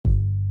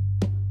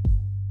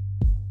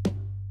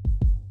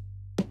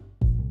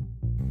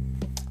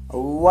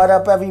What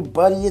up,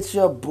 everybody? It's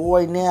your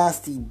boy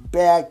Nasty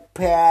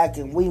Backpack,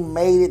 and we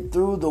made it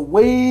through the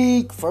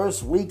week.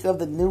 First week of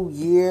the new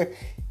year.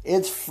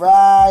 It's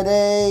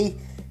Friday.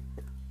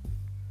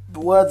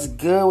 What's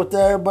good with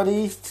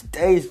everybody?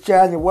 Today's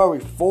January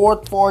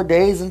 4th, 4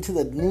 days into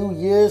the new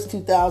year's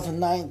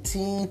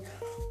 2019.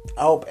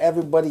 I hope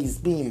everybody's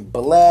being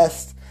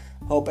blessed.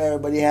 Hope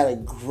everybody had a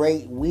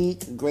great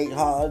week, a great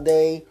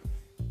holiday.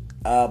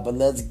 But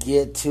let's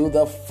get to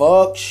the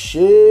fuck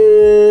shit.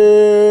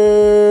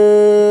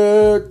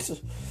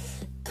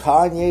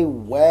 Kanye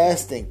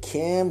West and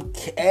Kim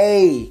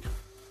K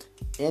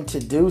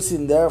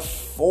introducing their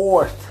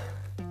fourth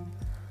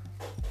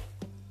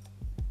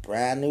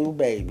brand new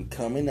baby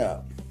coming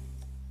up.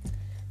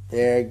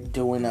 They're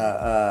doing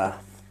a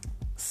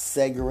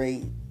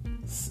cigarette.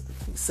 Is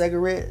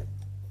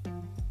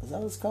that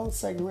what it's called?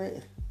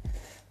 Cigarette?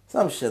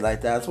 Some shit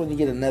like that. It's when you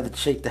get another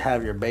chick to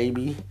have your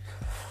baby,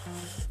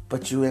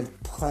 but you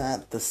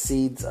implant the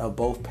seeds of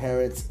both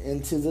parents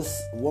into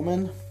this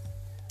woman.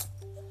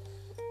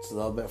 It's a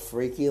little bit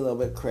freaky, a little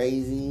bit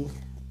crazy.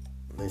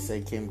 They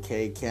say Kim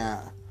K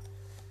can't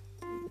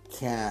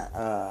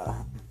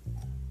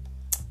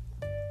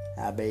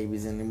have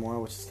babies anymore,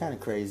 which is kind of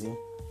crazy.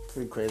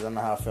 Pretty crazy. I don't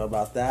know how I feel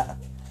about that.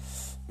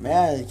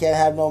 Man, you can't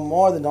have no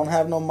more, then don't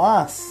have no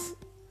mas.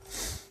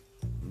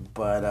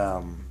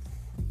 But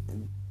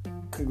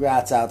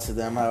congrats out to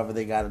them, however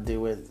they got to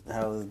do it,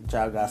 how the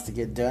job got to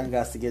get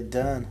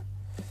done.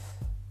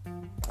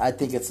 I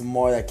think it's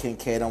more that Kim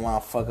K don't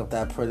want to fuck up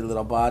that pretty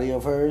little body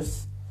of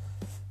hers.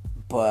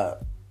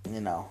 But, you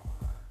know,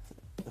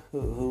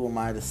 who am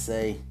I to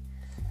say?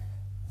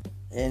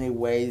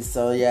 Anyway,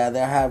 so yeah,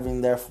 they're having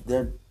they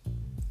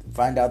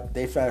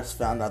first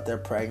found out they're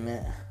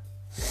pregnant.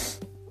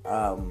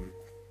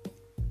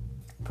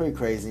 Pretty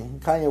crazy.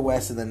 Kanye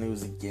West in the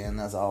news again,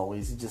 as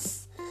always. He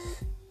just,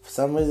 for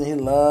some reason, he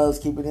loves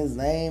keeping his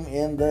name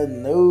in the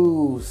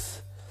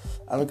news.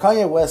 I mean,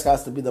 Kanye West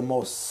has to be the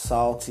most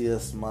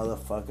saltiest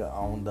motherfucker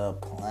on the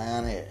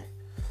planet.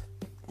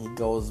 He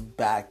goes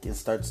back and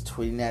starts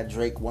tweeting at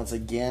Drake once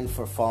again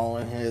for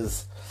following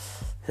his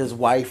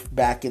wife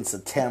back in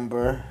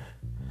September.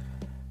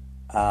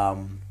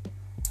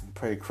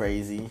 Pretty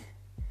crazy.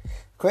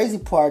 Crazy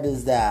part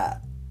is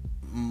that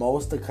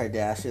most of the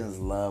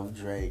Kardashians love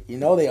Drake. You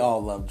know they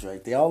all love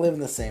Drake. They all live in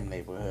the same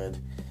neighborhood.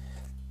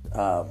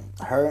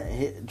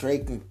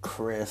 Drake and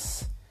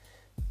Chris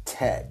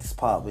text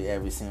probably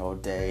every single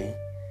day.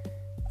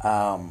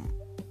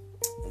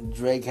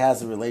 Drake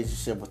has a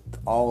relationship with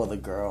all of the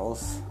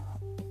girls,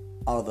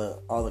 all the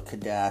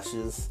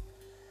Kardashians.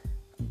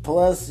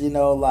 Plus, you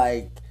know,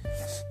 like,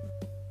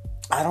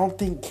 I don't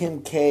think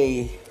Kim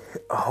K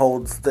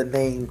holds the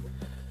name.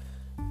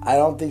 I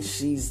don't think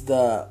she's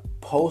the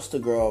poster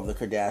girl of the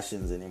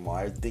Kardashians anymore.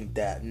 I think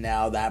that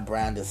now that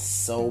brand is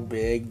so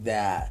big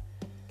that,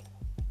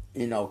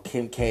 you know,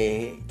 Kim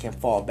K can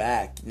fall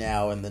back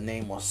now and the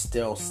name will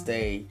still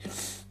stay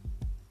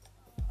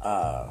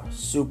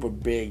super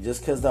big, just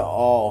because they're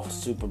all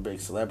super big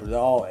celebrities. They're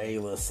all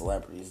A-list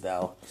celebrities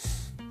now.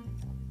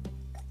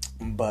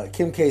 But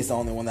Kim K is the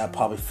only one that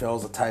probably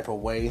feels a type of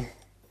way.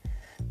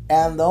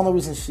 And the only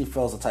reason she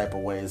feels a type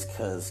of way is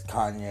because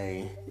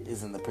Kanye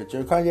is in the picture.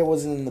 If Kanye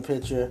wasn't in the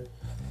picture,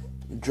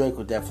 Drake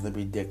would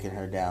definitely be dicking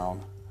her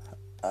down.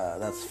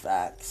 That's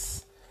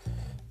facts.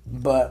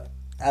 But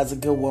as a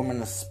good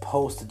woman is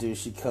supposed to do,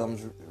 she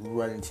comes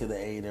running to the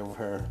aid of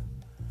her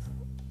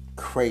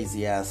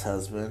crazy ass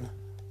husband.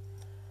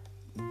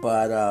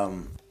 But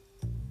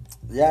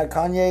yeah,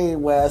 Kanye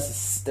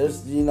West, they're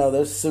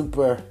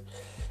super,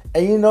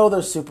 and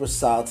they're super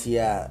salty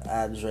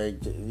at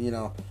Drake. You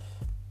know,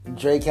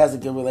 Drake has a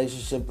good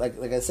relationship.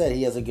 Like I said,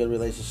 he has a good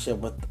relationship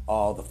with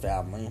all the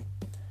family,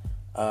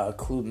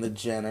 including the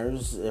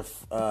Jenners.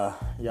 If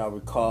y'all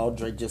recall,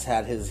 Drake just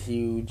had his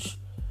huge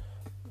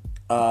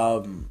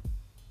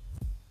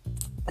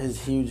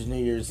New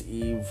Year's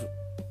Eve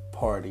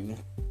party.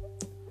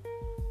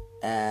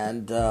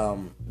 And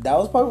that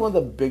was probably one of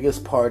the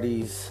biggest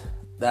parties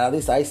that at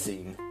least I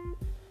seen.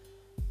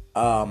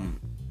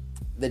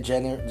 The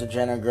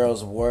Jenner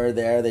girls were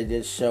there. They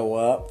did show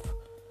up.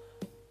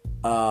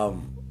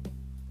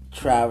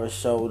 Travis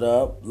showed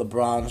up.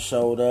 LeBron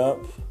showed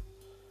up.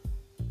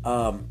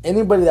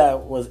 Anybody that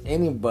was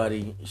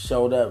anybody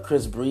showed up.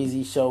 Chris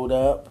Breezy showed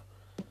up.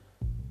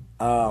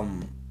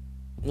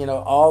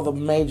 All the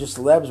major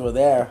celebs were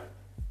there.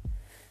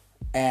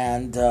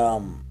 And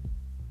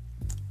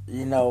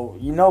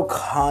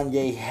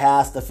Kanye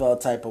has to feel a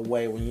type of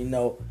way when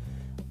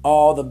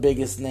all the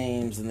biggest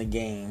names in the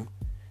game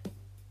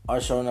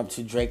are showing up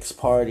to Drake's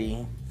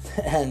party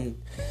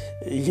and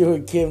you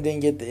and Kim didn't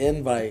get the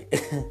invite.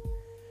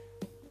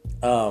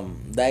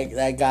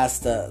 That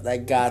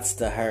gots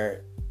to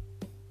hurt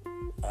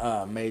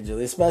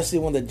majorly, especially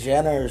when the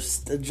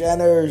Jenners,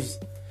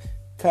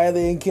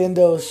 Kylie and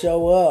Kendall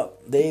show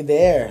up. They in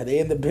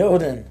the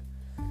building.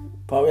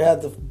 Probably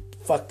had the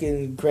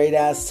fucking great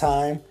ass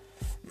time.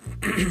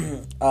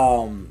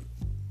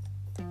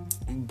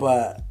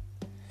 But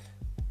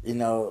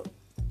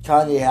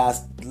Kanye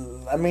has.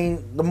 I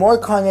mean, the more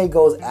Kanye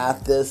goes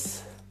at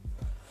this,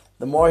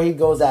 the more he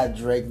goes at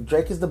Drake.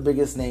 Drake is the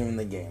biggest name in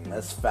the game.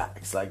 That's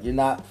facts. Like, you're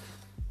not.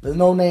 There's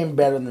no name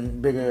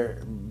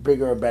bigger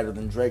or better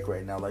than Drake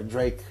right now. Like,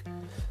 Drake,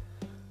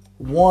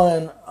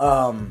 one,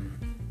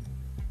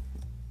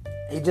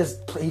 he's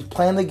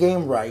playing the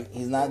game right.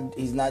 He's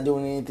not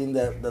doing anything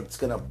that's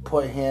gonna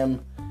put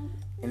him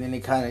in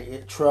any kind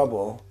of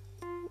trouble.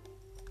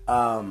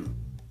 So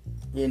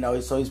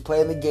he's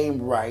playing the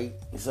game right.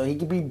 So he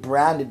can be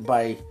branded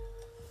by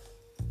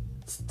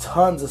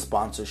tons of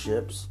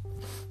sponsorships.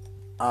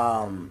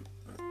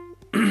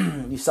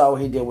 You saw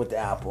what he did with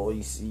Apple.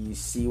 You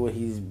see what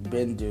he's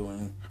been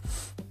doing.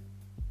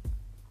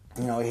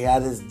 He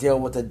had his deal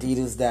with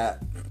Adidas that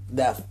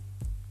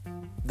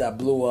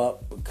blew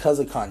up because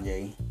of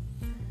Kanye.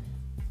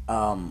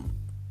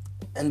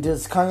 And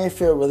does Kanye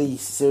feel really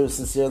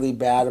sincerely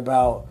bad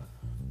about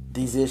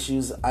these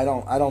issues? I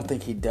don't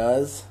think he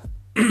does.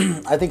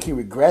 I think he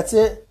regrets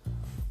it,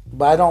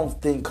 but I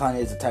don't think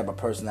Kanye is the type of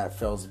person that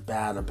feels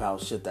bad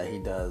about shit that he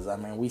does. I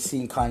mean, we've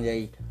seen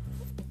Kanye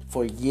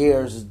for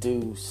years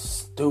do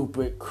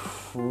stupid,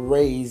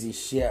 crazy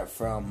shit,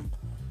 from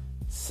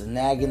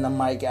snagging the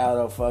mic out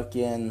of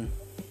fucking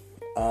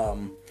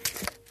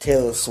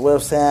Taylor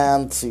Swift's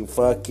hand to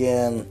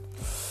fucking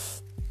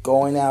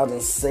going out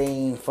and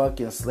saying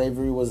fucking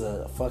slavery was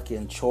a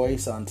fucking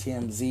choice on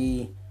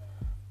TMZ.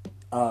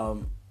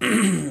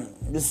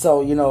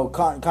 So,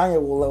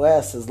 Kanye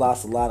West has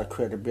lost a lot of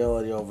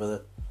credibility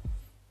over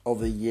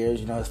the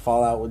years. His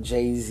fallout with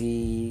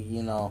Jay-Z,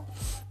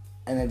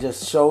 and it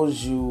just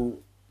shows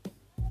you,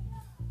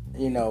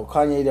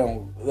 Kanye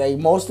don't, like,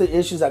 most of the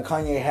issues that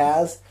Kanye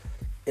has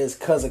is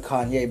because of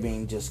Kanye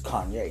being just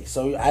Kanye.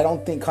 So I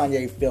don't think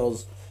Kanye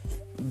feels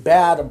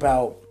bad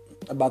about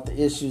the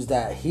issues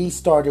that he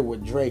started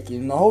with Drake.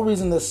 The whole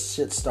reason this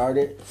shit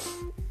started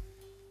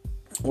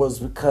was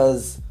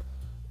because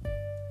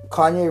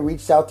Kanye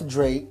reached out to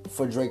Drake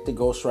for Drake to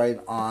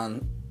ghostwrite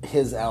on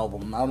his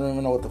album. I don't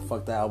even know what the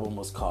fuck that album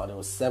was called. It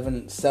was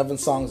seven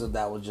songs of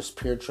that was just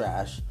pure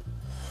trash.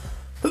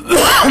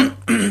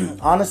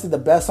 Honestly,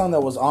 the best song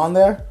that was on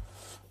there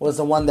was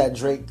the one that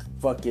Drake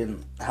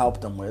fucking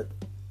helped him with.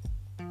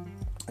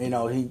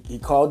 He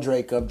called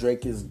Drake up.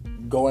 Drake is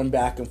going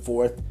back and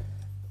forth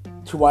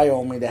to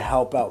Wyoming to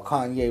help out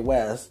Kanye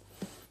West.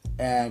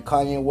 And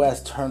Kanye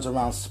West turns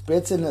around,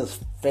 spits in his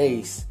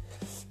face,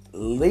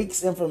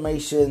 leaks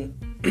information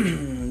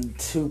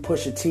to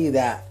Pusha T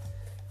that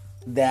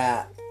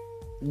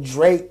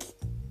Drake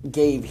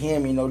gave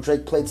him.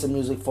 Drake played some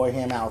music for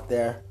him out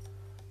there.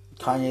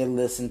 Kanye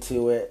listened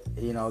to it.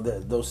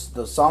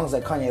 Those songs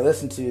that Kanye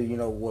listened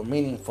to, were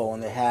meaningful,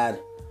 and they had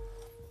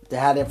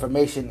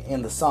information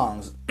in the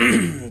songs.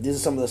 These are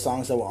some of the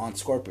songs that were on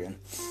Scorpion.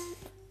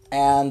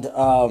 And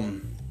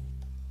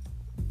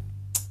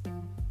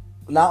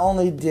not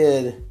only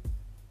did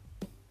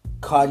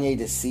Kanye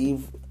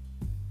deceive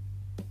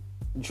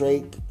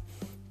Drake,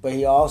 but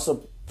he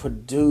also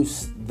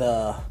produced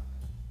the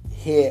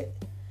hit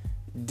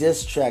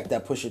diss track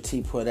that Pusha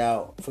T put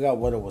out. I forgot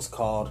what it was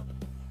called,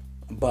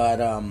 but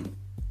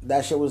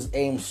that shit was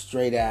aimed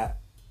straight at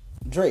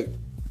Drake.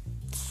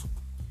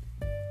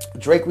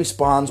 Drake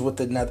responds with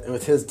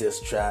his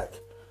diss track,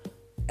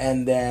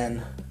 and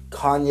then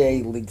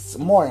Kanye leaks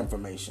some more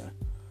information.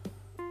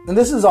 And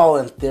this is all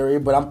in theory,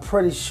 but I'm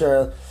pretty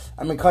sure.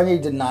 I mean,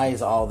 Kanye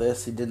denies all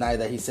this. He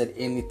denied that he said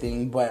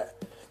anything,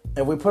 but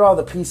if we put all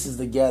the pieces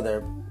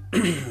together,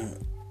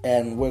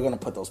 and we're going to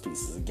put those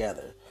pieces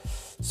together.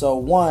 So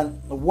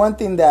one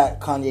thing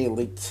that Kanye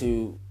leaked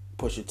to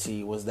Pusha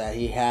T was that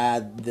he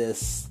had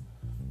this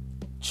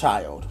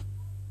child.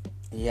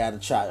 He had a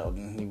child,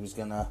 and he was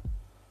going to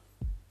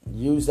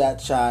use that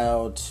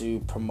child to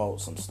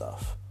promote some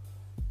stuff.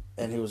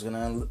 And he was going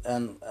to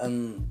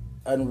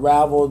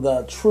unravel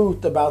the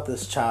truth about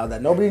this child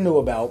that nobody knew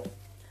about.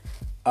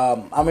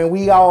 I mean,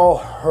 we all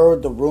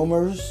heard the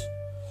rumors,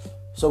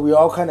 so we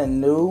all kind of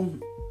knew,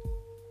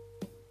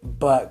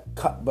 but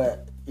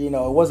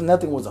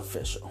nothing was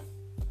official.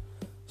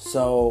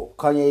 So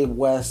Kanye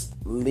West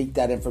leaked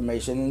that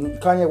information.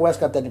 Kanye West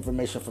got that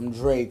information from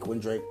Drake when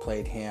Drake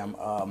played him.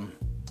 I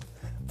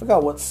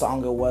forgot what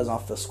song it was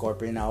off the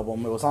Scorpion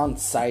album. It was on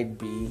side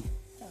B,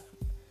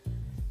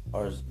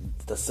 or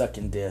the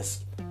second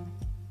disc.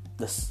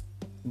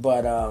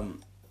 But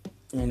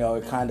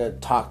it kind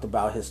of talked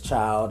about his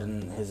child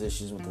and his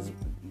issues with his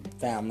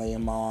family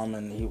and mom,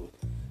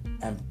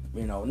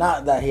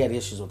 not that he had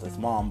issues with his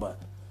mom, but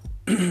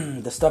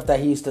the stuff that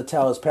he used to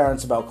tell his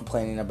parents about,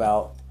 complaining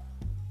about,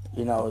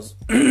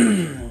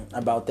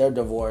 about their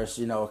divorce,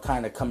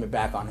 kind of coming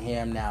back on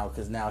him now,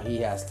 because now he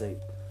has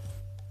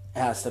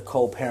to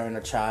co-parent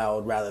a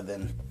child rather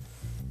than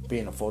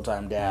being a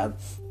full-time dad,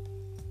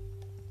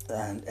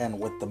 and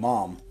with the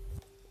mom,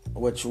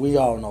 which we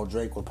all know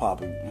Drake would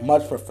probably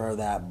much prefer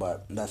that,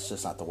 but that's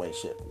just not the way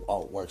shit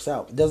all works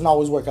out. It doesn't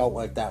always work out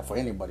like that for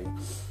anybody.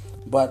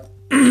 But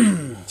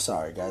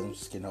sorry guys, I'm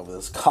just getting over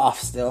this cough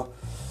still.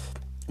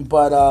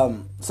 But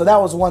so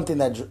that was one thing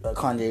that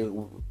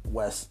Kanye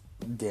West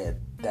did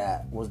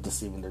that was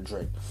deceiving to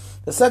Drake.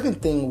 The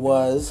second thing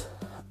was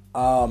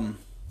the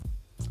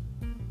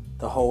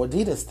whole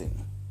Adidas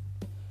thing.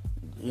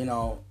 You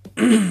know,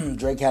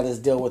 Drake had his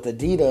deal with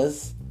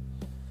Adidas,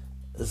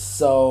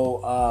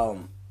 so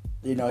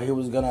you know, he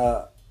was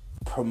gonna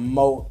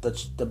promote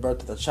the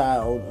birth of the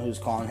child, who's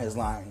calling his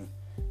line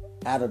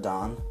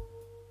Adonis.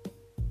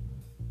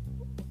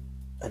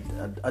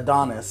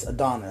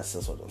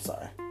 That's what I'm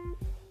sorry.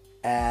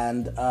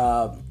 And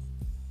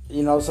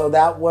you know, so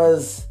that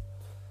was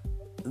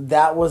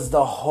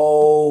the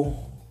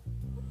whole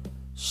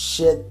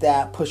shit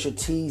that Pusha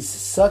T's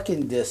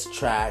Sucking diss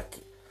track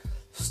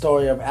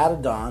story of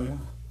Adidon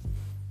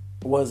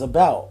was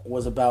about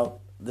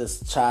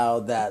this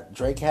child that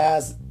Drake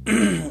has,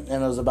 and it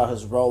was about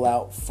his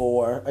rollout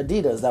for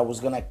Adidas that was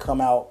going to come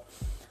out,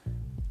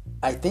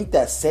 I think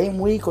that same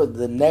week or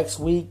the next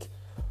week,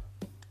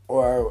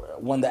 or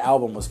when the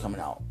album was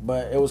coming out.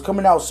 But it was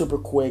coming out super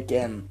quick,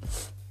 and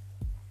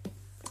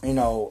you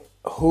know,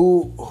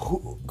 who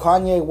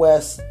Kanye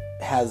West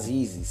has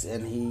Yeezys,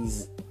 and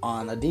he's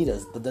on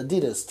Adidas, the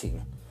Adidas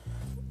team.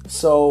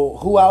 So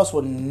who else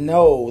would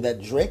know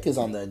that Drake is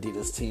on the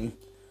Adidas team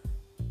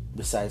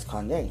besides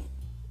Kanye?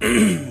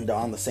 They're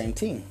on the same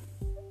team.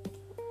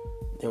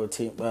 They were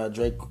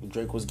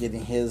Drake was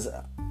getting his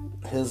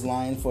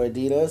line for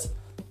Adidas.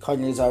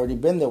 Kanye's already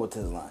been there with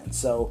his line.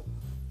 So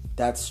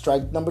that's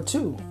strike number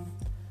 2.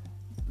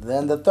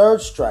 Then the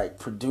third strike,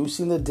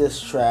 producing the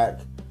diss track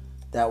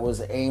that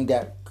was aimed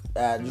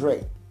at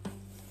Drake.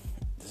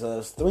 So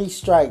there's 3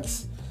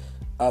 strikes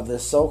of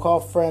this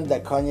so-called friend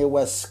that Kanye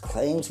West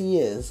claims he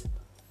is.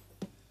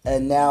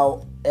 And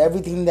now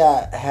everything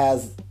that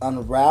has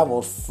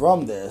unraveled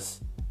from this,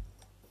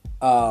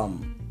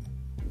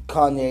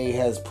 Kanye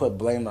has put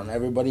blame on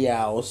everybody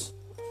else.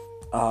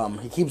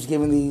 He keeps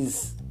giving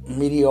these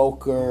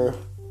mediocre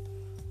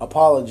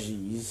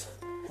apologies,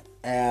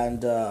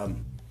 and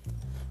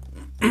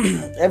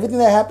everything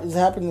that is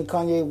happening to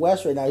Kanye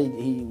West right now,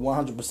 he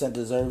 100%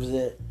 deserves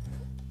it,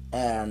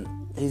 and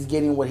he's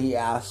getting what he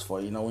asked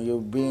for. You know, when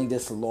you're being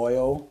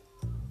disloyal,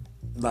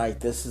 like,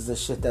 this is the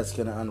shit that's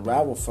gonna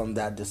unravel from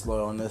that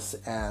disloyalness,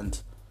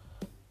 and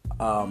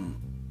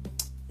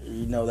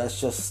you know, that's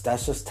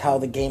just how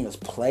the game is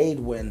played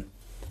when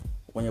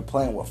you're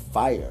playing with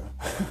fire,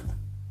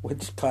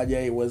 which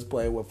Kanye was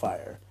playing with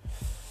fire,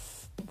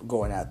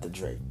 going after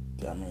Drake.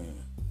 I mean,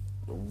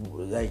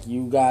 like,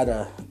 you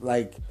gotta,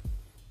 like,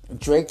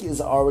 Drake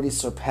has already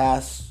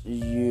surpassed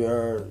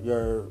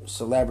your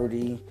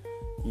celebrity,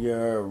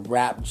 your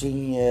rap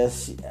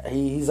genius.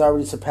 He's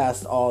already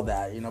surpassed all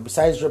that. You know,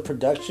 besides your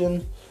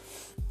production,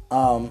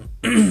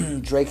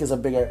 Drake is a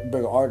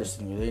bigger artist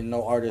than you. There's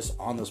no artist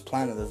on this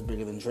planet that's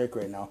bigger than Drake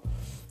right now.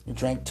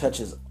 Drake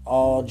touches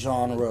all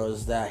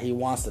genres that he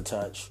wants to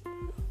touch,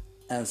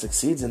 and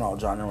succeeds in all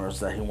genres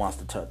that he wants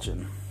to touch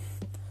in.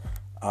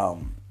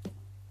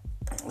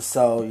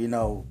 So, you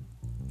know,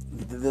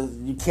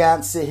 you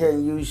can't sit here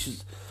and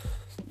use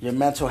your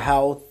mental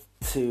health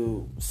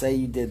to say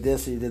you did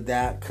this or you did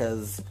that,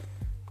 because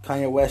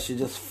Kanye West, you're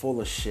just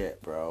full of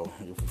shit, bro.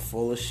 You're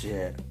full of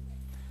shit.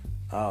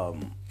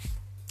 And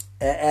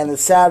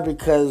it's sad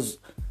because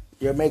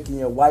you're making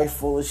your wife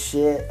full of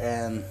shit,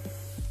 and,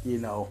 you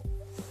know,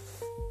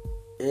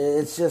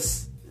 it's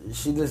just,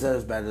 she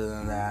deserves better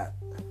than that.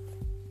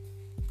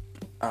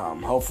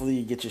 Hopefully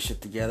you get your shit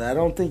together. I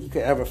don't think you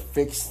could ever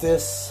fix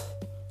this,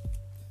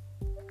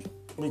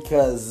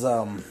 because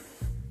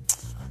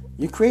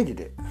you created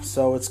it.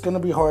 So it's going to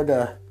be hard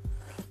to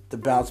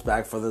bounce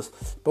back for this.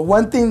 But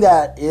one thing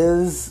that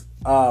is,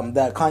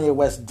 that Kanye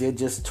West did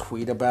just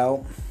tweet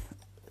about,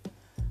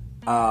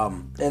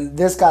 and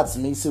this got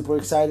me super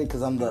excited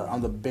because I'm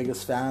the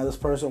biggest fan of this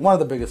person. One of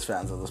the biggest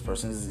fans of this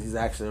person. He's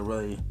actually a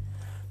really,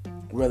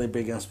 really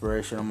big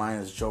inspiration of mine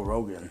is Joe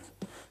Rogan.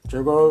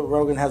 Joe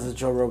Rogan has a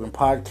Joe Rogan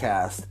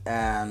podcast,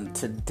 and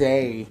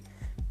today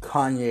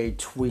Kanye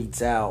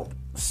tweets out,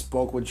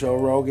 spoke with Joe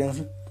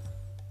Rogan,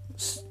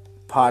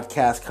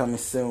 podcast coming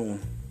soon.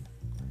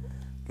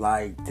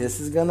 Like, this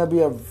is gonna be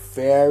a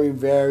very,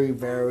 very,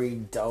 very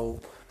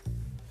dope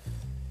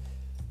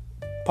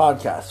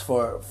podcast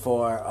for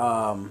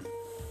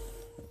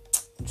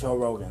Joe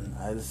Rogan.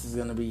 This is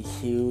gonna be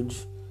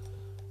huge.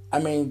 I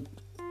mean,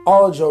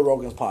 all of Joe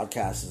Rogan's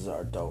podcasts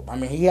are dope. I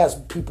mean, he has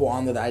people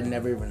on there that I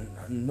never even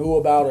knew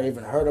about or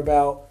even heard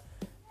about,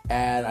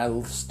 and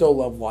I still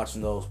love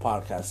watching those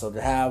podcasts. So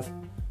to have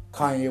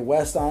Kanye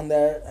West on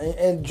there,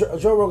 and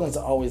Joe Rogan's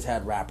always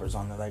had rappers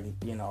on there. Like,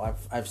 you know,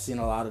 I've seen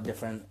a lot of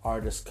different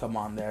artists come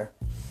on there,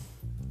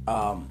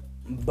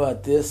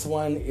 but this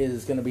one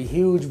is gonna be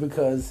huge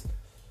because,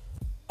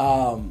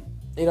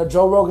 you know,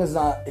 Joe Rogan's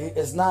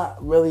it's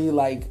not really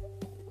like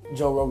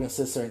Joe Rogan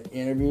sits there and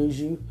interviews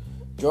you.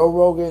 Joe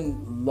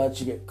Rogan lets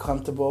you get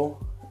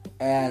comfortable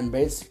and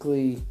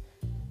basically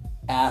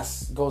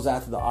goes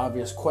after the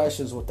obvious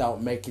questions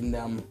without making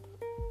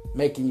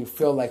you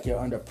feel like you're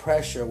under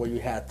pressure, where you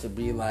have to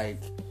be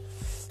like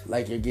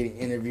you're getting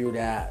interviewed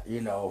at,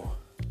 you know,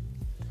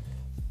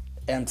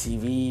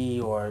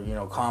 MTV or, you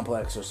know,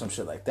 Complex or some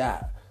shit like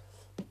that.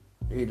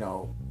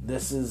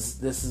 this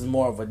is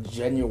more of a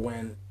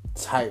genuine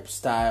type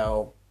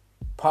style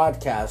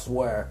podcast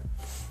where,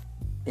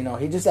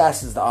 he just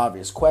asks the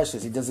obvious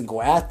questions. He doesn't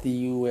go after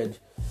you and,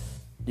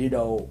 he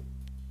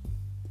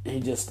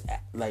just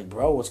like,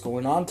 bro, what's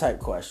going on type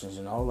questions,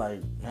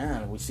 like,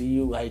 man, we see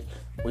you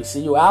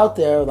out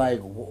there, like,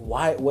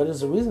 why, what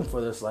is the reason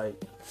for this? Like,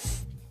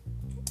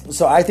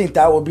 so I think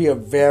that would be a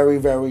very,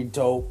 very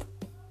dope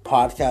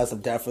podcast.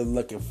 I'm definitely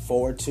looking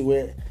forward to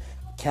it.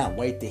 Can't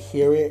wait to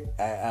hear it.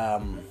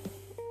 And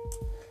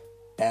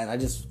I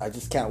just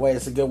can't wait.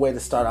 It's a good way to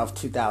start off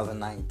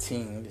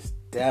 2019. It's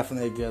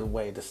definitely a good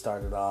way to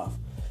start it off.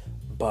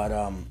 But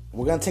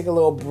we're gonna take a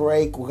little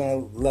break. We're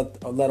gonna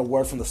let a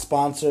word from the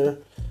sponsor,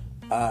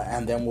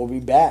 and then we'll be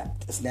back.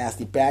 It's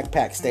Nasty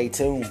Backpack. Stay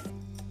tuned.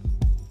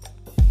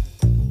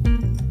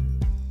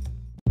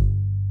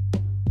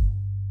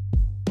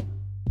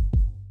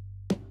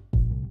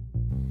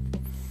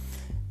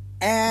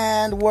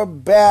 And we're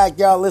back.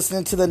 Y'all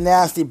listening to the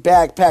Nasty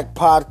Backpack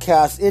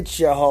podcast. It's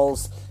your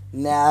host,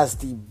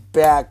 Nasty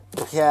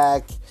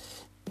Backpack.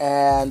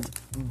 And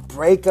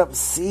breakup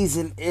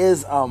season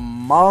is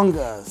among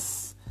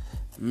us.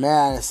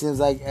 Man, it seems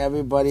like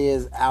everybody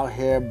is out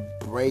here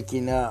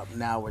breaking up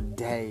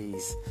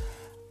nowadays.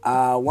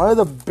 One of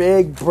the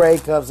big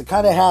breakups that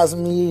kind of has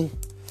me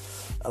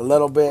a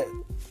little bit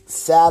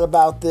sad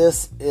about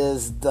this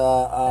is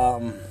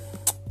the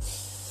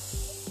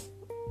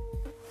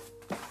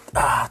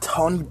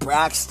Toni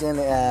Braxton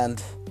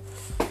and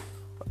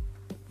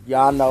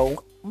y'all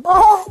know.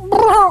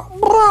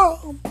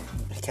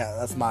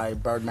 That's my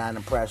Birdman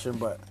impression,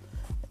 but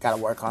I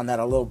gotta work on that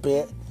a little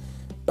bit.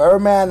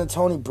 Birdman and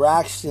Toni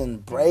Braxton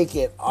break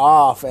it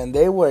off, and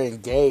they were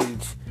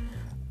engaged.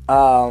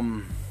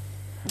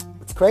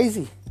 It's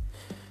crazy.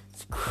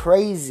 It's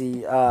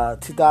crazy.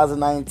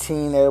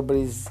 2019,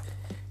 everybody's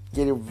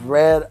getting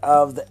rid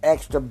of the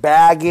extra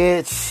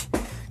baggage.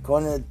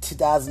 Going into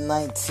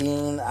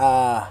 2019,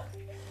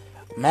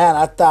 man,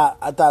 I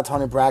thought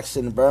Toni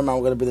Braxton and Birdman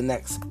were gonna be the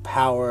next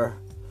power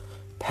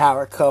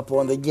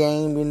couple in the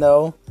game,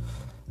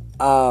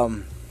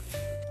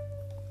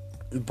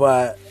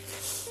 but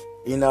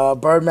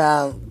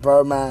Birdman.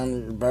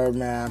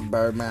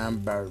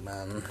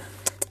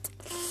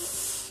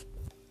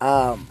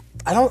 I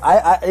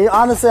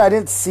honestly, I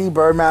didn't see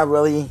Birdman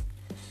really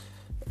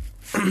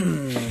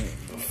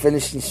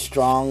finishing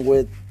strong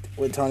with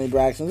Toni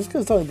Braxton, just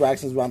because Toni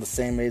Braxton's around the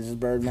same age as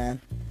Birdman,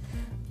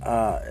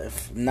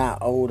 if not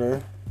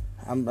older.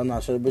 I'm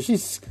not sure, but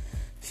she's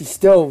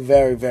still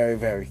very, very,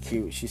 very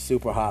cute. She's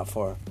super hot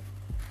for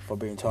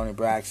being Toni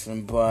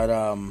Braxton, but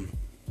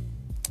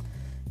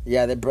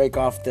yeah, they break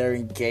off their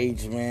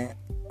engagement.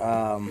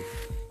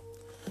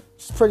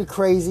 It's pretty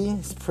crazy.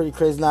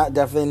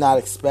 Definitely not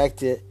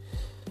expected.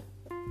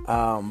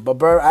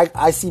 But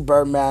I see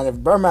Birdman. If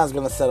Birdman's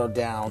gonna settle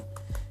down,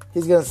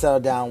 he's gonna settle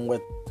down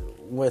with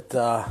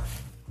a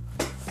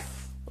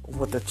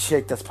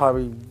chick that's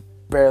probably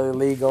barely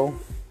legal.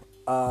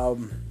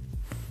 Birdman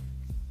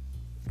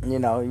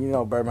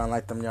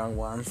like them young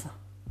ones.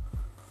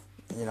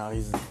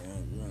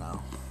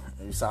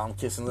 You saw him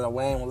kissing Lil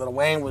Wayne when Lil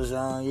Wayne was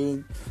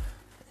young.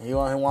 He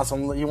wants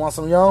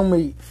some young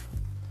meat.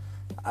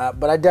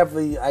 But I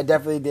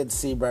definitely did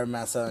see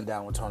Birdman settling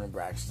down with Toni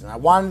Braxton. I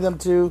wanted them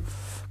to,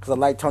 because I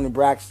like Toni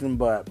Braxton,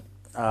 but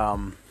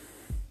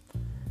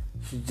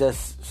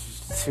she's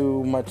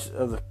too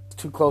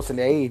close in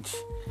age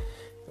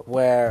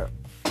where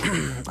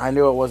I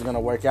knew it wasn't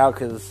gonna work out,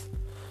 because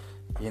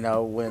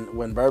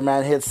when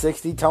Birdman hits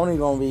 60, Toni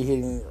gonna be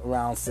hitting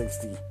around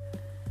 60.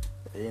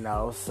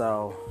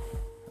 So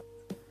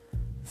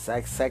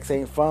sex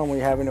ain't fun when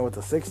you're having it with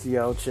a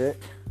 60-year-old chick.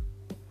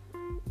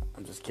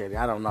 I'm just kidding.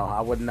 I don't know.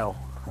 I wouldn't know.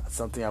 That's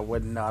something I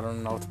wouldn't know. I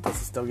don't know if the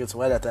pussy still gets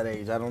wet at that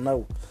age. I don't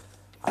know.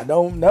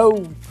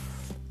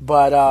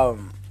 But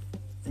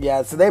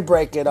yeah. So they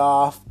break it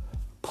off.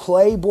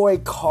 Playboy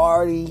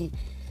Cardi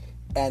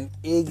and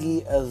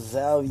Iggy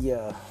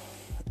Azalea.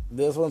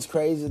 This one's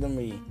crazy to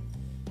me.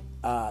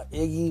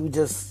 Iggy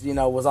just,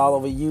 was all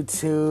over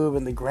YouTube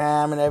and the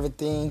gram and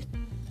everything,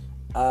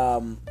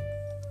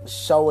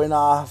 showing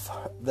off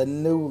the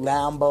new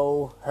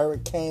Lambo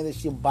Hurricane that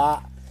she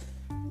bought.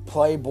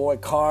 Playboy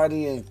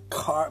Cardi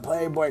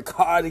Playboy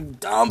Cardi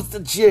dumps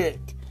the chick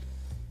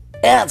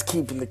and's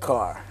keeping the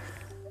car.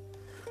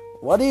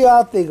 What do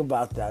y'all think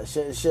about that?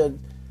 Should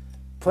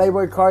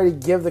Playboy Cardi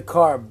give the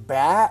car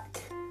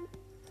back,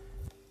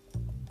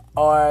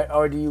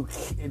 or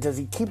does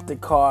he keep the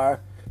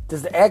car?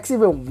 Does the ex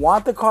even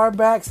want the car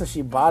back since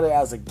she bought it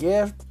as a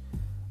gift?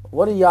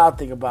 What do y'all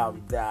think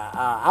about that?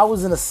 I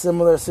was in a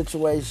similar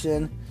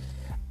situation.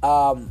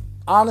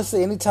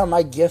 Honestly, anytime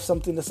I gift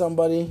something to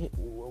somebody,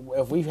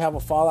 if we have a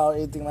fallout or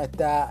anything like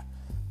that,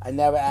 I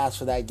never ask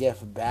for that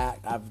gift back.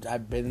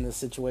 I've been in this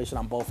situation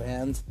on both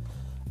ends.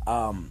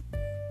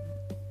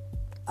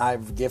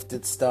 I've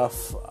gifted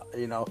stuff,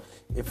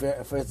 if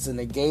it's an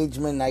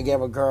engagement and I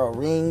gave a girl a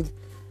ring,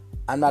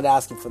 I'm not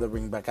asking for the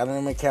ring back. I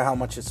don't even care how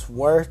much it's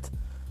worth.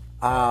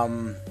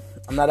 I'm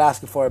not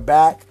asking for it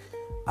back.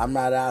 I'm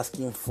not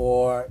asking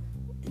for,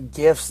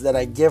 gifts that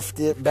I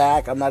gifted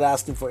back. I'm not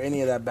asking for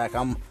any of that back.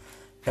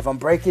 If I'm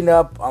breaking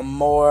up, I'm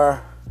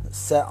more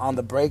set on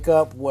the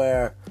breakup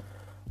where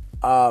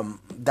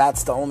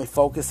that's the only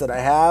focus that I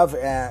have,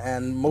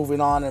 and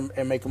moving on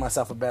and making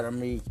myself a better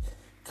me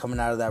coming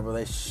out of that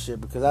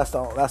relationship, because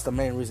that's the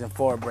main reason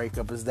for a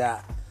breakup, is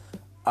that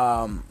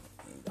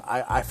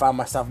I find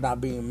myself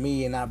not being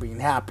me and not being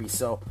happy.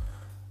 So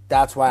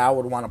that's why I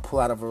would want to pull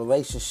out of a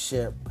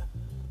relationship.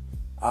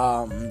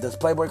 Does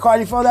Playboy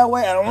Cardi feel that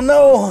way? I don't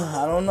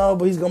know,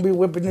 but he's gonna be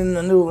whipping in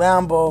the new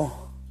Lambo,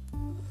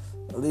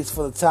 at least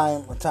for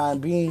the time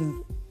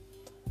being.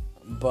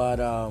 But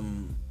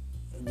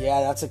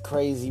yeah, that's a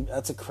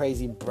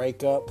crazy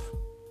breakup.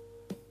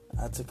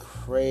 That's a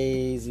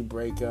crazy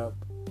breakup.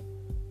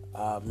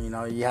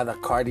 You had the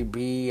Cardi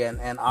B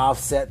and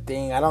Offset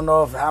thing. I don't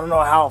know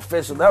how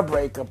official their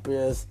breakup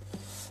is.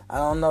 I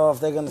don't know if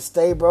they're gonna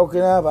stay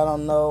broken up. I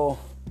don't know.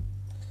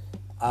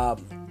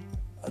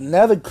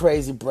 Another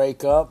crazy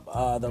breakup.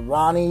 The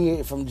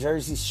Ronnie from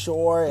Jersey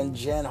Shore and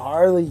Jen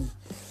Harley.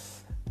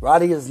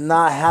 Ronnie is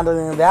not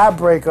handling that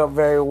breakup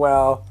very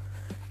well.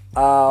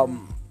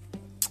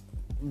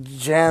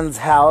 Jen's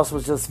house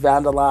was just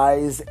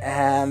vandalized,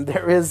 and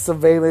there is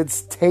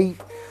surveillance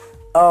tape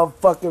of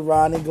fucking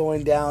Ronnie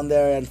going down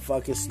there and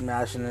fucking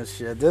smashing his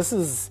shit. This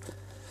is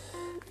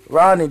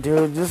Ronnie,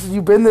 dude.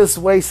 You've been this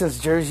way since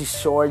Jersey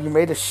Shore. You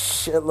made a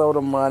shitload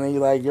of money.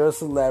 Like, you're a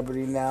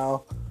celebrity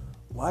now.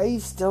 Why are you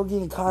still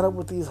getting caught up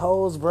with these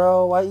hoes,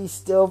 bro? Why are you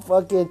still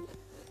fucking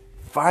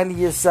finding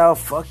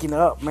yourself fucking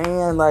up,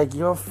 man? Like, you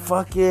got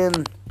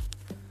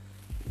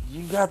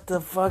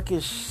the fucking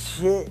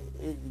shit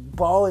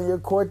ball in your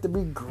court to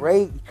be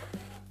great.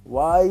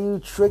 Why are you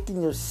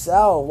tricking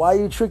yourself? Why are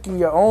you tricking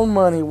your own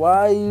money?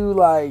 Why are you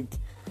like,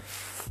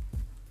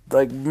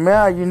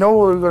 man, you know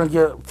we're going to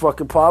get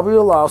fucking probably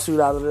a lawsuit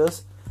out of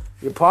this.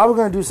 You're probably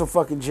going to do some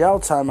fucking jail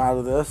time out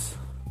of this.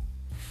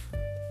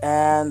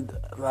 And,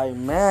 like,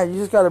 man, you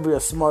just got to be a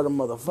smarter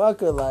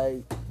motherfucker.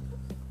 Like,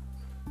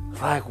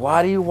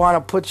 why do you want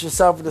to put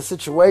yourself in a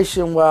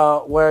situation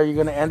where you're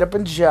going to end up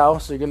in jail?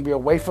 So you're going to be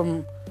away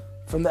from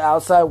the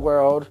outside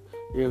world.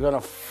 You're going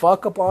to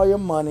fuck up all your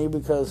money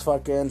because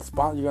fucking you're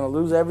going to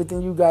lose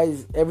everything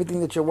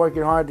that you're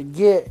working hard to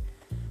get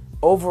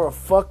over a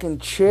fucking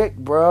chick,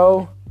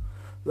 bro.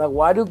 Like,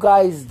 why do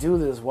guys do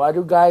this? Why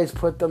do guys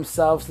put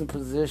themselves in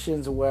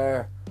positions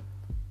where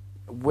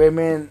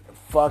women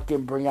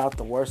fucking bring out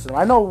the worst in them?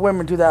 I know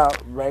women do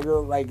that regular,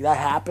 like, that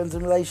happens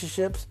in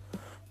relationships.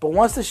 But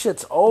once the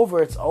shit's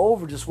over, it's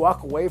over. Just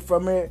walk away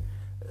from it.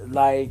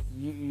 Like,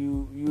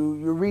 you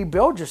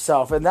rebuild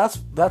yourself. And that's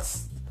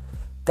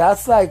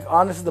like,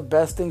 honestly, the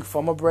best thing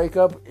from a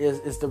breakup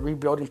is the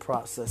rebuilding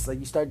process. Like,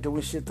 you start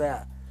doing shit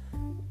that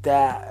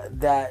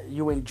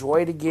you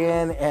enjoyed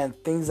again, and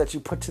things that you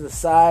put to the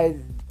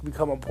side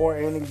become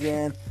important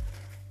again.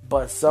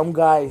 But some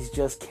guys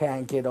just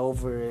can't get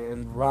over it.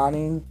 And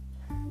Ronnie,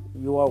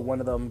 you are one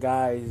of them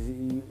guys.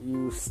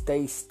 You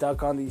stay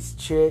stuck on these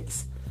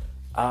chicks.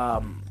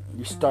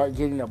 You start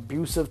getting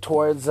abusive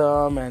towards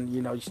them, and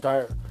you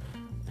start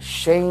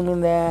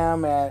shaming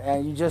them,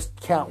 and you just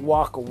can't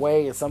walk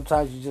away. And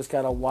sometimes you just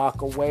gotta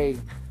walk away.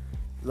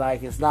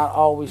 Like, it's not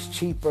always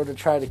cheaper to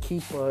try to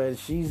keep her, and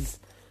she's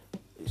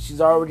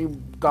already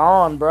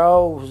gone,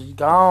 bro. She's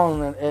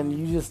gone, and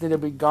you just need to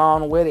be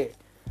gone with it.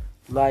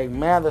 Like,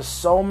 man, there's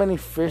so many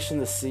fish in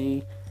the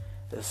sea.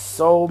 There's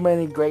so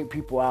many great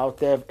people out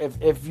there.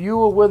 If you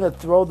were willing to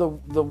throw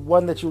the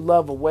one that you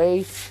love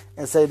away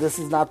and say, this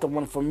is not the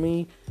one for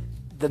me,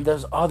 then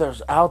there's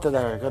others out there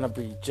that are going to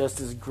be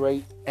just as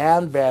great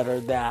and better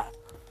that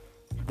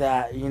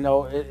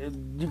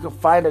you can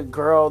find a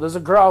girl. There's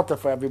a girl out there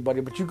for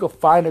everybody, but you can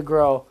find a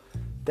girl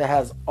that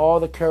has all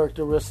the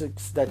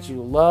characteristics that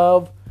you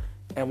love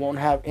and won't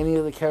have any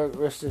of the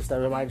characteristics that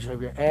remind you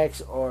of your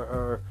ex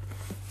or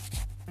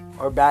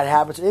bad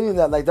habits, any of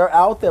that. Like, they're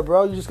out there,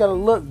 bro. You just gotta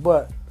look.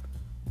 But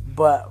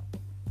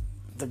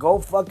to go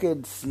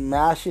fucking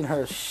smashing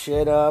her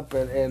shit up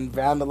and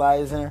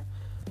vandalizing her,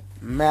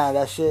 man,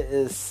 that shit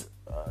is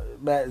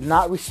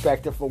not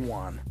respected, for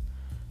one.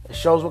 It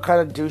shows what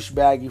kind of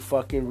douchebag you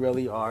fucking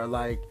really are.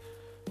 Like,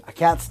 I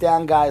can't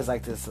stand guys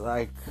like this.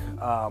 Like,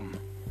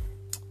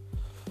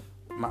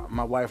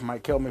 my wife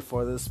might kill me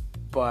for this,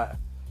 but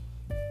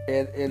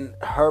in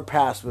her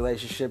past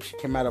relationship, she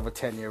came out of a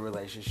 10-year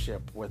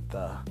relationship with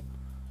the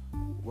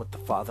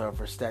father of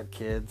her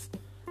stepkids,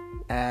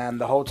 and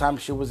the whole time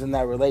she was in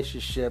that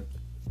relationship,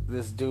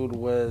 this dude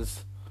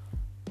was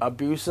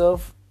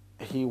abusive.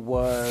 He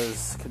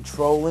was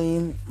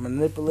controlling,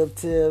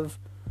 manipulative,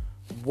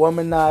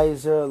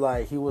 womanizer.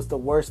 Like, he was the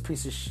worst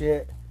piece of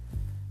shit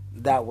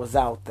that was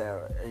out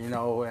there,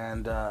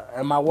 and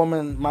my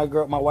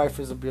wife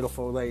is a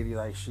beautiful lady.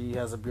 Like, she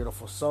has a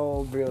beautiful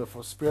soul,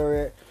 beautiful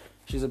spirit.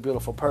 She's a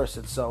beautiful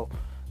person. So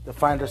to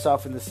find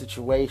herself in this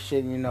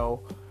situation,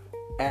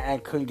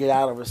 and couldn't get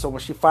out of it. So when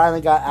she finally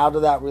got out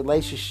of that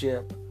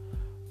relationship,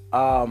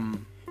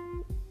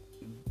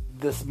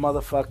 this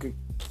motherfucker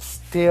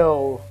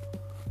still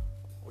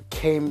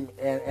came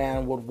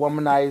and would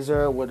womanize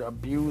her, would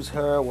abuse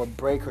her, would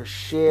break her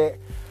shit.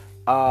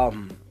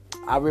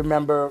 I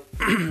remember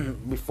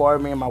before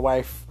me and my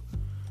wife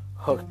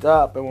hooked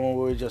up, and when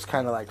we were just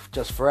kind of like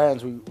just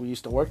friends, we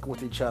used to work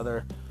with each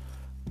other.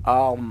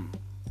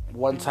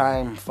 One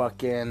time,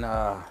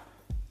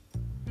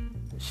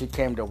 she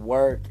came to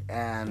work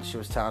and she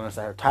was telling us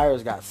that her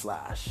tires got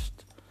slashed.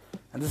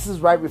 And this is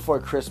right before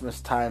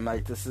Christmas time,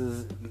 like this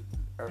is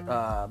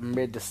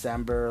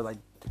mid-December, like,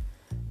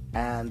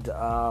 and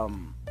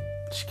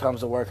she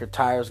comes to work, her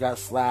tires got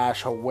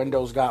slashed, her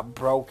windows got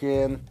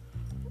broken,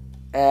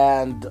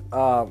 and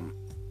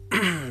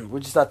we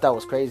just thought that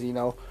was crazy, you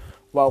know.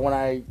 Well, when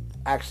I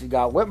actually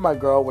got with my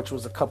girl, which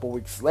was a couple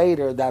weeks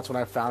later, that's when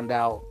I found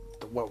out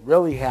what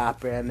really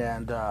happened,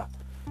 and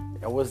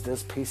it was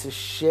this piece of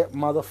shit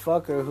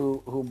motherfucker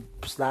who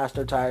slashed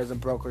her tires and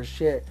broke her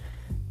shit.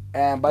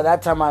 And by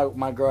that time,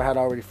 my girl had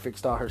already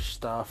fixed all her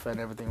stuff and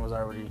everything was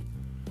already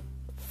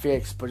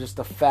fixed. But just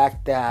the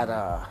fact that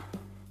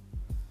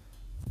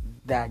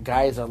that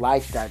guys are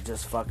like that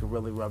just fucking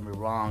really rubbed me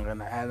wrong.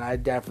 And I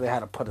definitely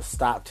had to put a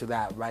stop to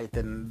that right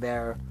then and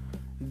there,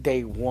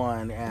 day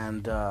one.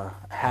 And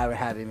haven't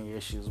had any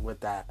issues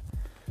with that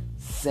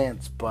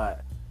since.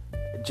 But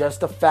just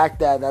the fact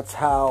that that's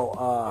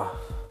how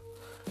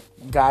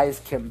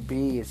guys can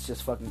be, it's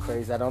just fucking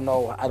crazy. I don't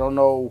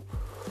know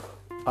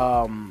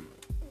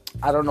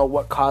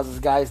what causes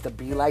guys to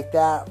be like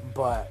that,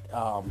 but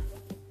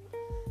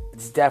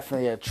it's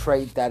definitely a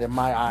trait that in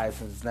my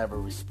eyes is never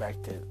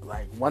respected.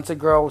 Like, once a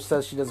girl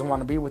says she doesn't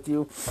want to be with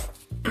you,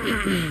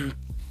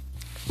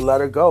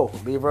 let her go.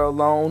 Leave her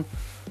alone.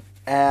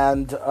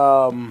 And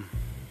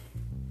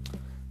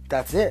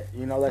that's it.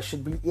 You know, that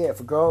should be it. If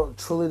a girl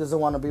truly doesn't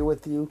want to be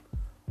with you,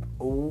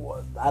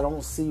 I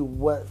don't see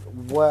what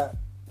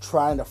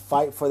trying to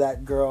fight for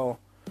that girl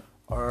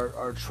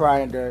or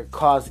trying to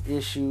cause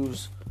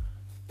issues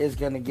is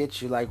going to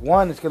get you. Like,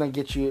 one, it's going to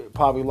get you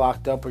probably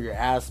locked up or your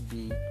ass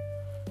beat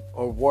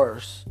or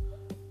worse.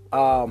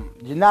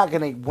 You're not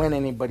going to win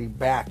anybody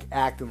back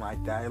acting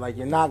like that. Like,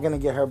 you're not going to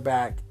get her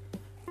back.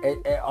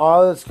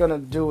 All it's going to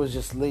do is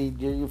just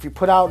lead. If you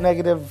put out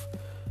negative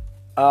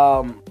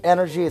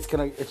energy, it's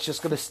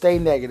just going to stay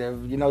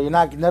negative. You know,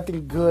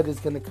 nothing good is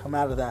going to come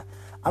out of that.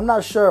 I'm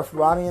not sure if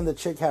Ronnie and the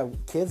chick have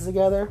kids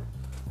together.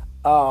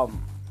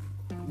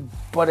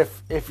 But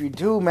if you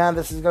do, man,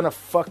 this is gonna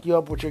fuck you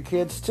up with your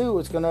kids too.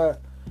 What's gonna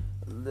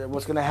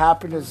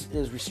happen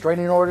is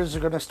restraining orders are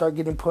gonna start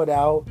getting put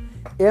out.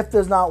 If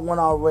there's not one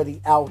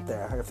already out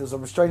there, if there's a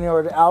restraining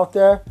order out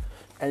there,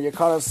 and you're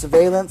caught on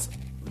surveillance,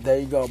 there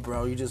you go,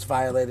 bro. You just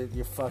violated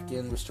your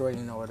fucking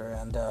restraining order,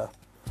 and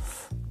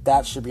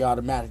that should be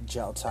automatic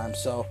jail time.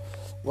 So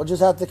we'll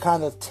just have to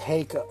kind of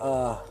take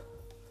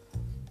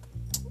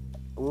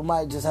we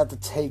might just have to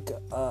take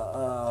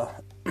a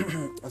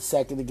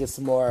second to get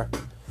some more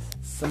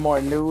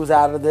news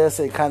out of this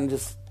and kind of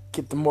just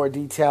get the more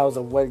details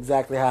of what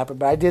exactly happened.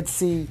 But I did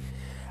see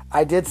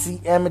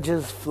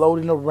images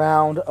floating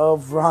around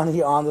of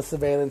Ronnie on the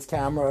surveillance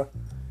camera,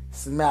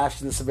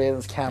 smashing the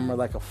surveillance camera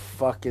like a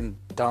fucking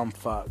dumb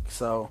fuck.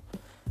 So,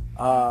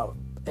 I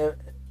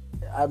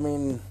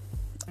mean,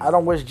 I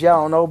don't wish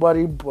jail on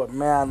nobody, but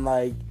man,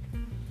 like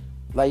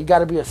you got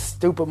to be a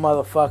stupid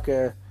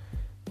motherfucker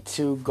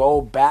to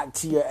go back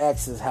to your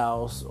ex's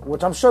house,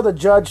 which I'm sure the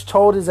judge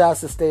told his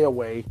ass to stay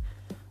away.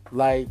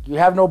 Like, you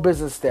have no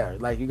business there.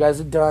 Like, you guys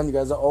are done. You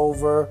guys are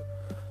over.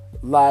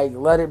 Like,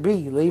 let it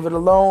be. Leave it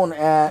alone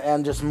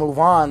and just move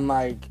on.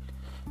 Like,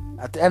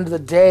 at the end of the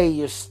day,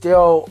 you can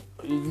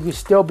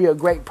still be a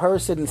great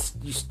person.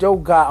 You still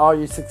got all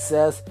your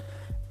success.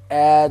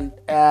 And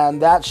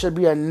that should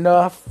be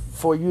enough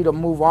for you to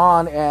move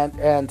on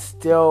and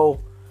still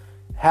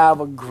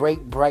have a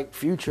great, bright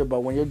future.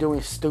 But when you're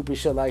doing stupid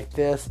shit like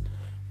this,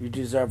 you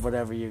deserve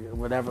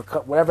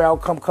whatever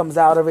outcome comes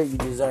out of it. You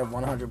deserve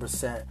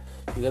 100%.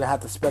 You're gonna have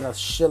to spend a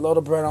shitload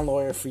of bread on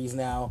lawyer fees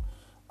now,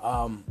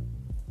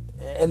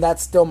 and that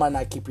still might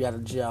not keep you out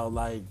of jail.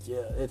 Like,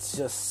 yeah, it's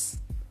just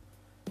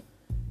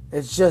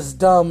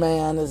dumb,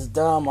 man. It's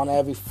dumb on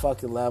every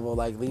fucking level.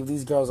 Like, leave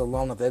these girls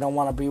alone if they don't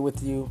want to be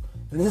with you.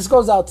 And this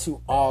goes out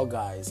to all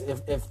guys.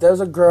 If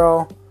there's a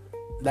girl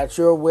that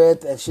you're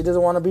with and she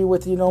doesn't want to be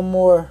with you no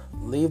more,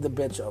 leave the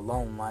bitch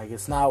alone. Like,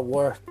 it's not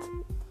worth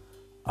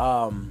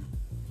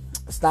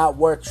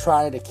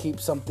trying to keep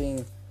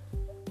something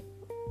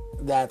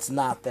that's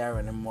not there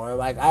anymore.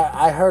 Like,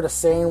 I heard a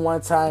saying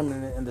one time,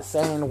 and the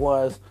saying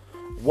was,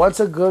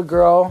 once a good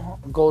girl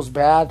goes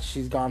bad,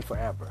 she's gone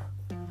forever.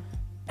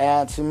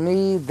 And to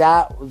me,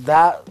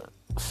 that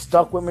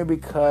stuck with me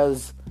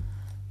because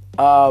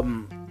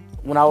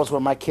when I was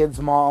with my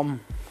kid's mother,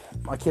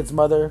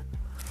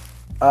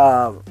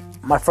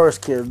 my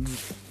first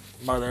kid's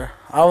mother,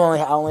 I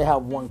only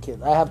have one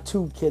kid. I have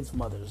two kids'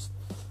 mothers.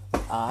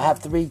 I have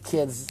 3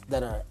 kids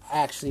that are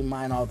actually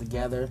mine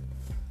altogether.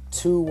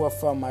 2 were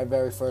from my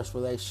very first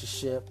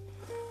relationship.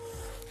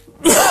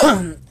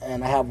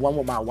 And I have one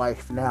with my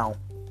wife now.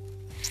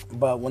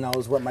 But when I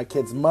was with my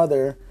kid's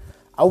mother,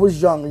 I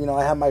was young. You know,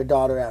 I had my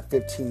daughter at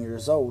 15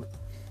 years old.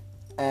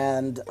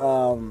 and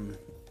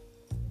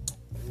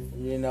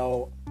you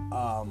know,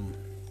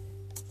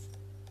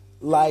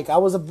 like I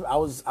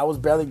was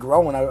barely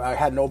growing. I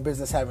had no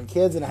business having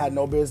kids, and I had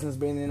no business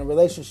being in a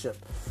relationship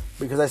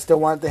because I still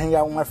wanted to hang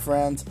out with my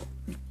friends.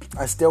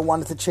 I still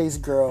wanted to chase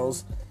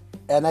girls,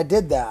 and I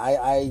did that.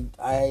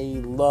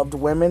 I loved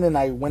women, and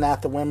I went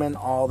after women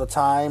all the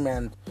time,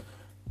 and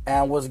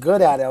was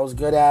good at it. I was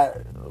good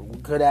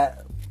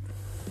at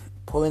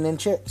pulling in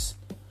chicks,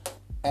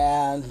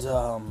 and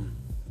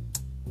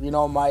you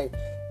know,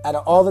 out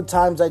of all the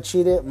times I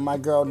cheated, my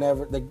girl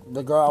never,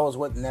 the girl I was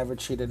with never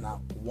cheated, not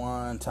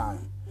one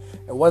time.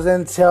 It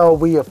wasn't until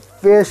we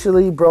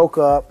officially broke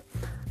up,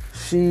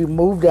 she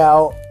moved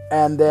out,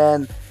 and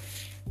then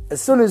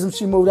as soon as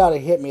she moved out,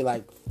 it hit me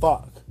like,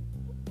 fuck.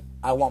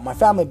 I want my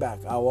family back.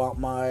 I want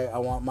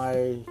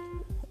my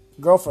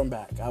girlfriend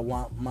back. I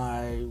want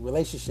my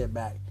relationship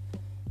back.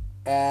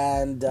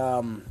 And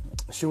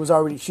she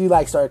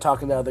like started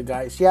talking to other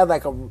guys. She had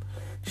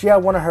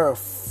one of her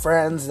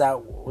friends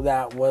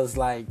that was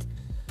like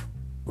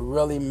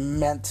really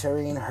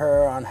mentoring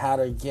her on how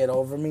to get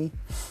over me,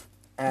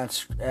 and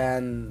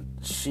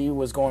she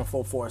was going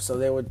full force.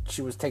 So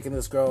she was taking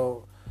this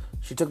girl.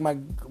 She took my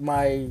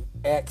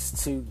ex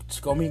to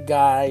go meet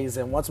guys,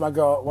 and once my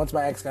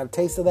ex got a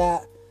taste of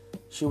that,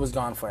 she was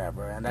gone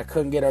forever, and I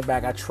couldn't get her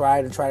back. I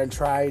tried and tried and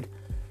tried,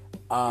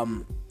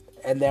 and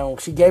then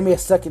she gave me a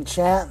second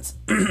chance,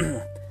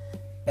 and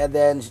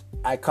then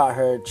I caught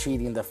her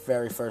cheating the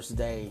very first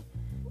day,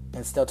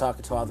 and still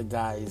talking to all the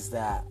guys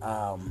that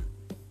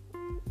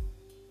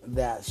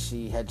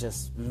she had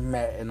just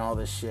met and all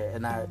this shit.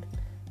 And I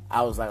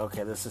was like,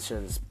 okay, this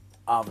shit is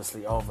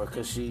obviously over,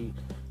 because she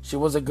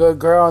was a good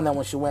girl, and then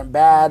when she went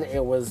bad,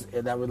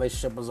 that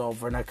relationship was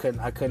over, and I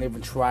couldn't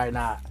even try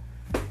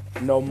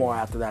no more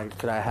after that.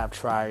 Could I have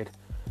tried?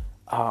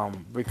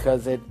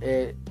 Because it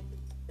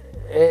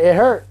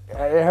hurt.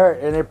 It hurt,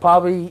 and it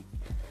probably,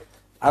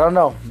 I don't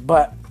know,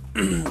 but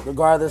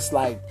regardless,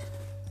 like,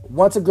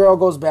 once a girl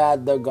goes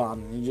bad, they're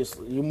gone.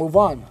 You move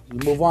on. You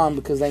move on,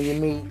 because then you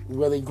meet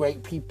really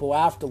great people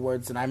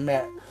afterwards. And I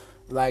met,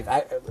 like,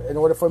 in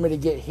order for me to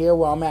get here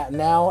where I'm at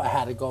now, I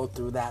had to go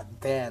through that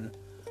then.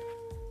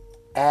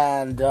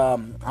 And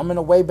I'm in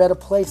a way better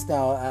place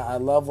now. I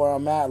love where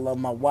I'm at. I love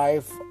my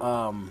wife.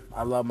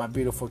 I love my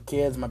beautiful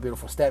kids, my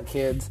beautiful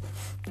stepkids,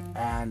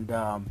 and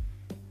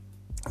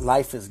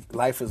life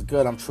is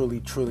good. I'm truly,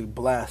 truly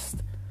blessed,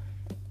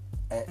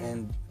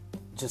 and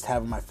just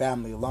having my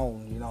family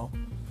alone, you know.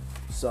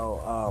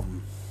 So,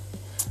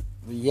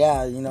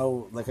 yeah, you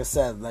know, like I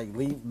said,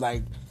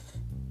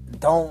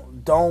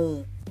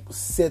 don't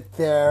sit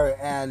there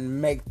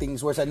and make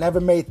things worse. I never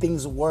made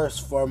things worse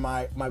for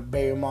my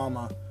baby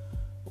mama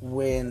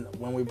when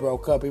we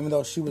broke up, even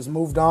though she was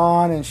moved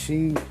on,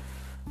 and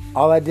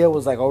all I did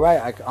was like, all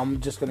right, I'm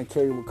just gonna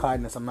kill you with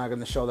kindness. I'm not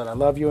gonna show that I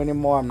love you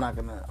anymore. I'm not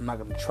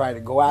gonna try to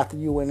go after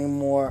you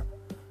anymore.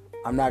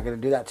 I'm not gonna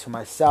do that to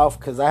myself,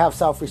 because I have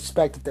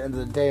self-respect at the end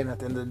of the day, and at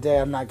the end of the day,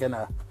 I'm not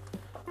gonna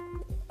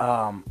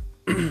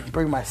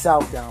bring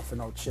myself down for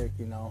no chick,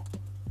 you know.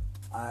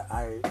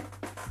 I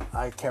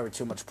carry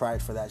too much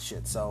pride for that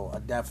shit, so I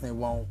definitely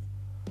won't.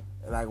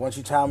 Like, once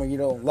you tell me you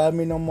don't love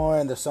me no more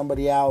and there's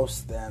somebody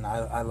else, then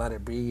I let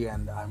it be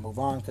and I move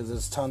on, because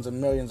there's tons of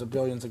millions of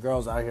billions of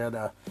girls out here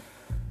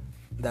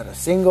that are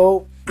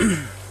single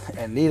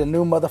and need a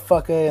new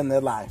motherfucker in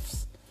their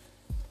lives.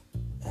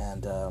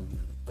 And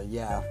but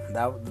yeah,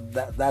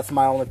 that's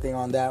my only thing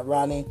on that,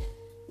 Ronnie.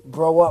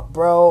 Grow up,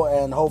 bro,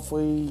 and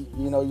hopefully,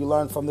 you know, you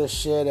learn from this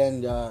shit,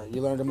 and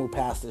you learn to move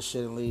past this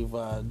shit and leave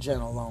Jen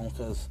alone,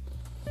 because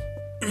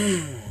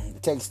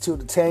it takes two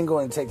to tango,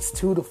 and it takes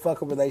two to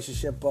fuck a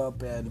relationship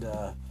up, and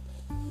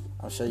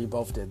I'm sure you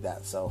both did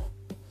that. So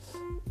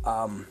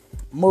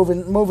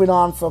moving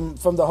on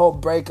from the whole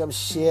breakup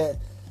shit,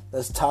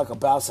 let's talk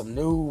about some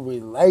new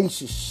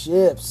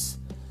relationships.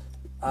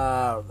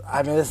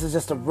 I mean, this is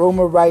just a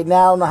rumor right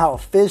now. I don't know how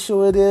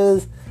official it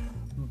is,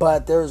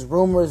 but there's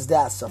rumors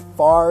that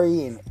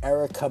Safari and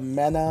Erica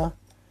Mena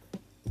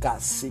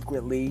got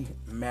secretly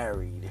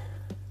married.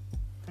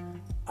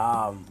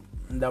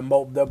 They're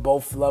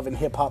both Love and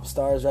Hip Hop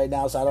stars right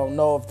now, so I don't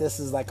know if this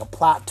is like a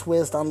plot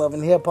twist on Love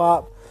and Hip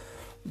Hop,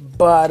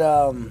 but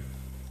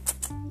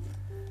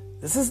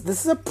this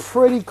is a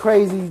pretty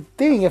crazy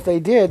thing if they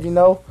did, you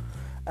know.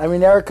 I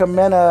mean, Erica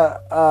Mena,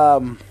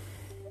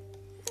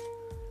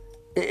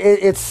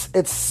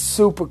 it's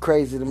super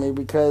crazy to me,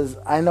 because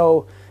I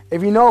know,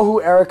 if you know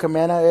who Erica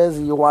Mena is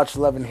and you watch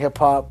Love and Hip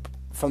Hop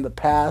from the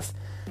past,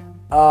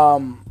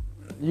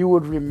 you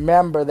would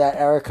remember that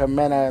Erica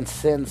Mena and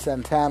Sin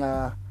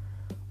Santana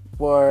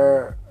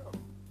were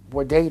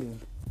dating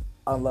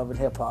on Love and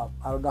Hip Hop.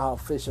 I don't know how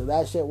official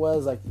that shit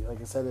was. Like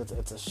I said,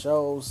 it's a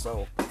show,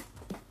 so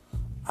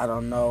I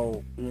don't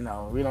know. You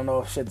know, we don't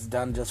know if shit's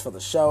done just for the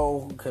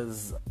show,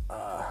 because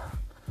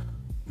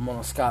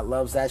Mona Scott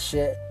loves that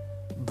shit.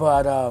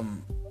 But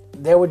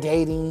they were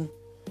dating,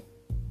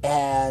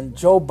 and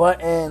Joe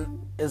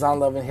Budden is on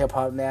Love and Hip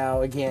Hop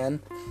now again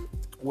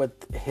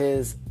with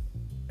his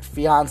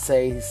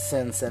fiance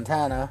Sin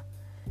Santana,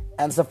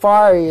 And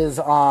Safari is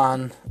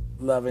on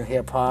Love and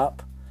Hip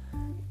Hop.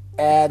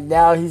 And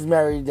now he's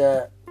married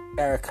to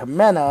Erica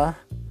Mena,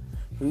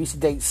 who used to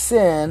date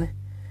Sin.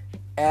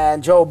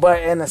 And Joe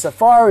Budden and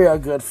Safari are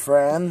good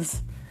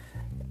friends.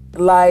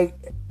 Like,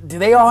 do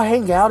they all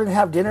hang out and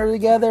have dinner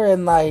together?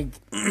 And, like,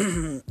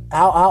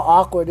 how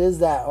awkward is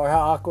that? Or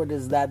how awkward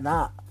is that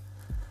not?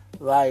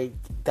 Like,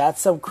 that's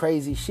some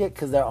crazy shit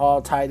because they're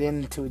all tied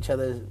into each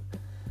other.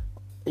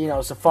 You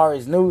know,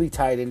 Safari's newly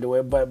tied into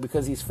it, but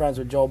because he's friends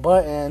with Joe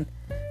Budden's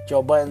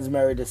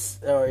married to,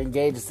 or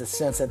engaged to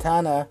Sin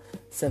Santana.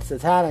 Sin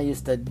Santana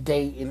used to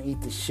date and eat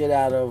the shit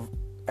out of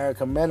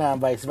Erica Mena and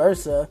vice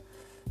versa.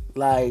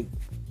 Like,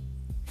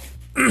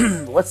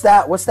 what's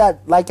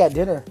that like at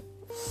dinner?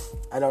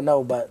 I don't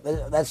know, but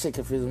that shit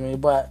confuses me.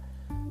 But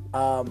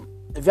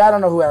if y'all don't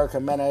know who Erica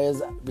Mena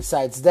is,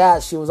 besides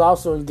that, she was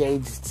also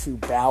engaged to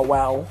Bow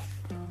Wow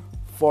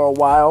for a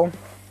while.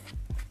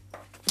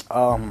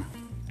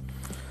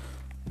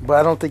 But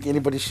I don't think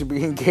anybody should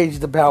be engaged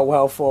to Bow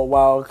Wow for a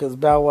while, because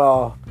Bow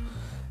Wow,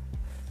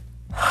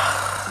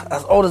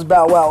 as old as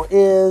Bow Wow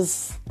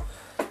is,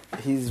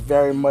 he's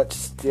very much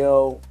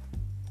still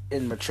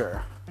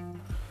immature.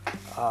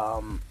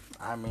 I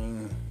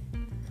mean,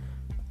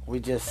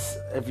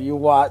 if you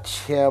watch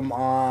him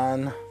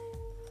on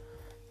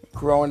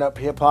Growing Up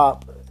Hip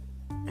Hop,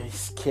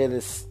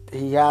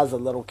 he has a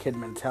little kid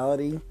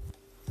mentality.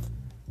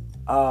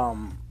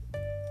 And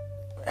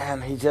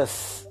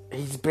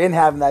he's been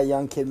having that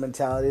young kid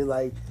mentality.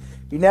 Like,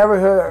 you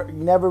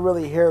never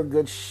really hear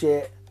good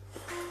shit.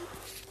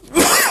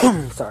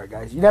 Sorry,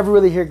 guys. You never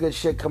really hear good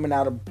shit coming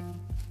out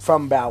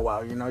from Bow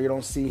Wow. You know, you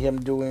don't see him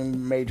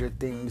doing major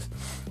things.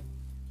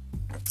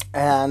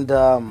 And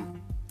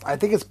I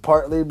think it's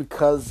partly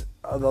because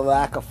of the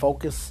lack of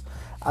focus.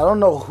 I don't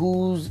know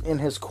who's in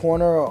his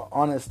corner or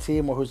on his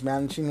team or who's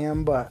managing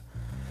him, but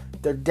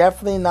they're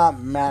definitely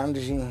not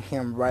managing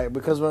him right.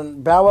 Because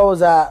when Bow Wow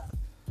was at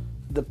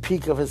the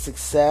peak of his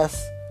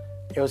success,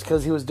 it was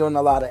because he was doing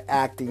a lot of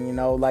acting, you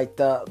know, like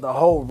the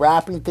whole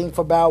rapping thing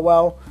for Bow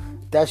Wow.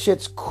 That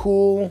shit's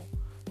cool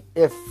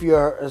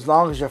as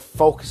long as you're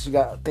focused, you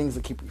got things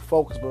that keep you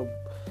focused.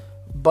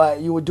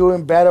 But you were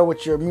doing better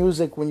with your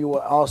music when you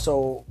were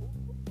also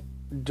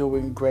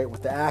doing great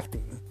with the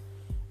acting.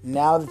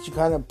 Now that you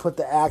kind of put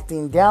the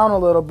acting down a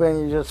little bit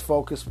and you just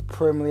focus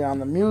primarily on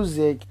the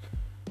music,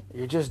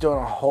 you're just doing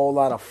a whole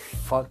lot of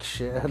fuck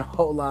shit and a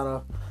whole lot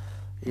of,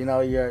 you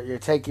know, you're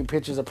taking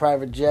pictures of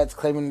private jets,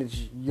 claiming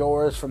it's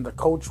yours from the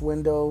coach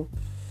window.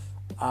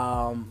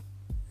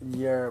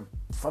 You're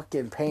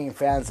fucking paying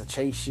fans to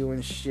chase you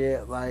and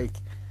shit. Like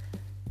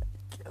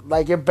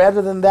you're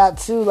better than that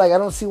too. Like, I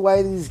don't see why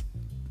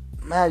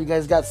you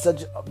guys got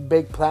such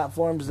big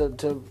platforms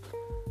to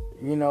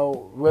you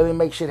know, really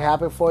make shit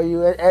happen for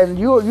you. And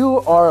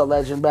you are a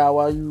legend, Bow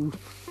Wow.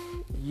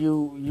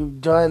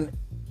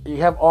 You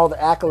have all the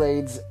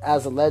accolades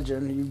as a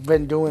legend. You've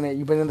been doing it.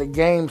 You've been in the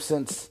game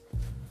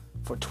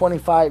for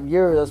 25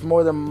 years. That's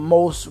more than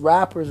most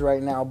rappers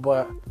right now.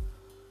 But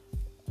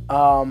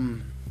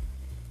you're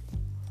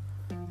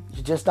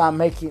just not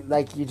making,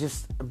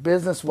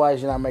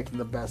 business-wise, you're not making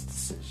the best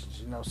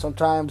decisions. You know,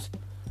 sometimes,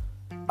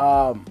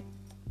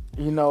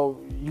 you know,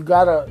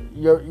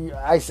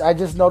 I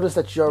just noticed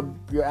that you're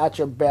at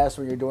your best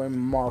when you're doing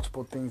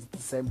multiple things at the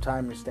same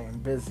time. You're staying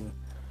busy.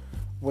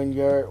 When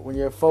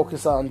you're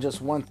focused on just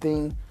one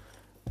thing,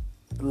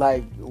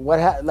 like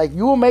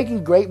you were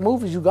making great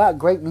movies. You got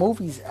great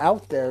movies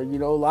out there. You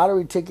know,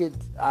 Lottery Ticket.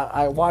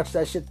 I watched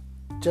that shit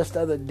just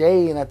the other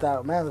day, and I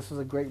thought, man, this was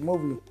a great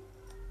movie,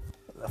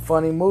 a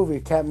funny movie.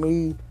 It kept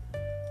me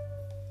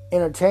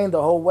entertained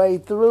the whole way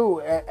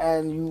through.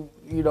 And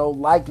you know,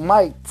 like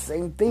Mike,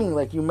 same thing.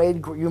 Like, you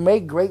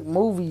make great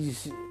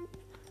movies,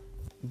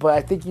 but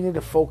I think you need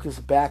to focus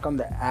back on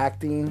the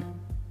acting.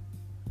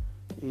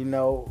 You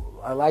know,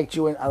 I liked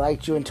you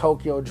in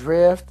Tokyo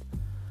Drift.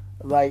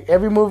 Like,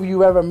 every movie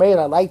you ever made,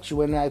 I liked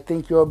you in. And I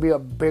think you'll be a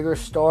bigger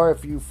star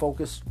if you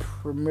focus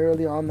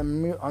primarily on the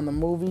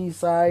movie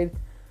side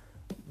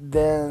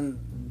than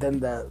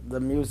the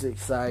music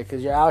side.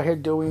 Because you're out here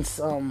doing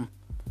some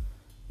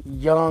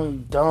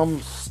young, dumb,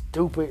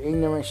 stupid,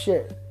 ignorant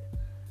shit.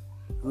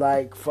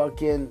 Like,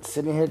 fucking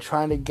sitting here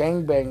trying to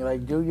gangbang.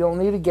 Like, dude, you don't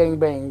need a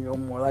gangbang no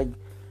more. Like,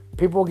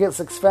 people get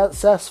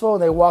successful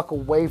and they walk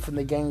away from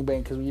the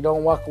gangbang. Because when you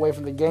don't walk away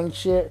from the gang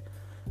shit,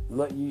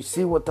 look, you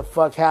see what the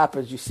fuck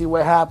happens. You see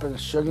what happens.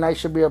 Suge Knight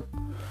should be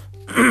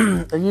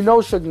and you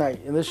know Suge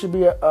Knight. And this should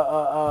be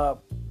a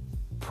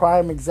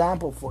prime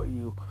example for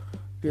you.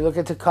 You look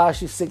at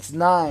Tekashi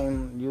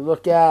 6ix9ine. You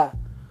look at,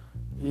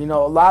 you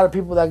know, a lot of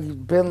people that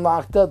have been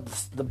locked up.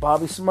 The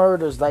Bobby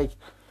Smurders. Like,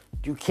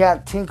 you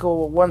can't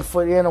tinkle with 1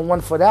 foot in and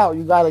 1 foot out.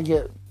 You gotta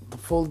get the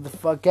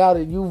fuck out.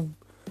 And you've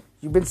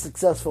been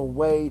successful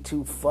way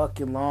too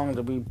fucking long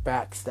to be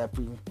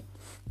backstepping.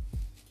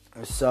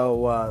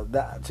 So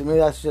that, to me,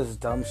 that's just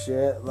dumb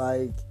shit.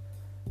 Like,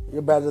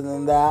 you're better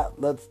than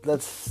that.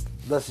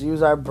 Let's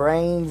use our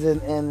brains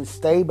and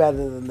stay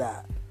better than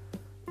that.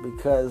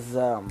 Because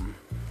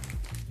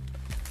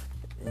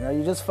you know,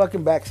 you're just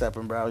fucking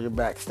backstepping, bro. You're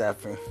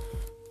backstepping.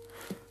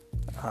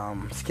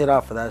 Let's get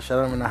off of that shit. I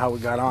don't even know how we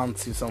got on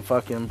to some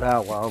fucking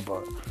Bow Wow,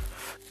 but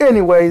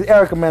anyways,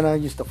 Erica Mena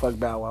used to fuck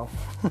Bow Wow.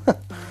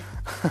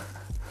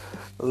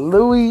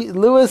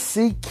 Louis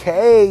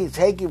C.K.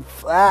 taking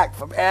flack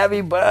from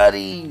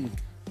everybody.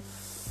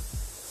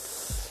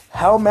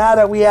 How mad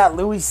are we at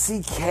Louis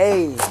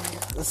C.K.?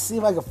 Let's see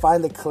if I can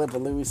find the clip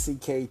of Louis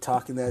C.K.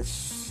 talking that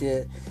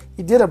shit.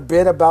 He did a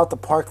bit about the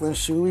Parkland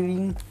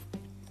shooting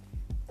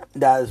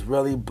that is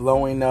really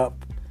blowing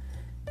up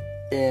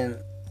in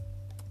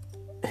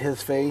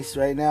his face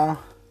right now.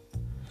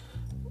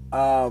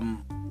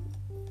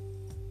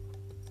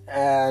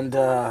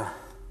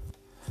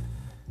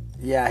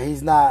 Yeah,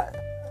 he's not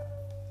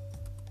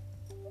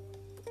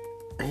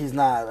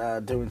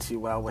doing too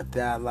well with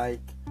that. Like,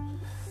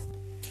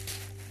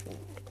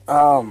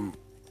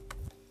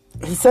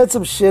 he said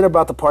some shit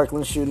about the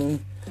Parkland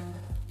shooting.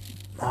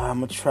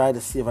 I'm gonna try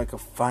to see if I can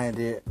find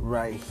it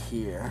right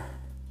here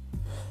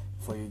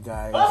for you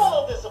guys. I'm a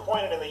little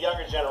disappointed in the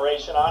younger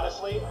generation,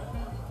 honestly,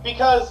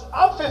 because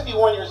I'm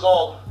 51 years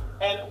old,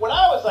 and when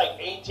I was like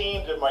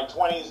 18 to my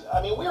 20s,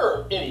 I mean, we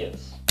were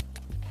idiots.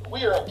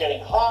 We were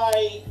getting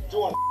high,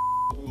 doing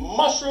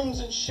mushrooms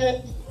and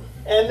shit,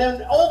 and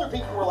then older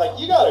people were like,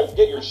 you gotta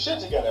get your shit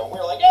together, and we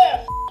were like,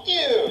 yeah,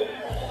 you.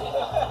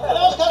 And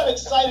I was kind of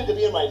excited to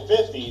be in my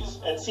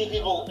 50s and see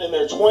people in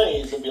their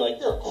 20s and be like,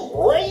 they're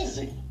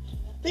crazy.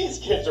 These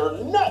kids are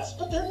nuts,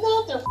 but they're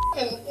not. They're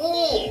fucking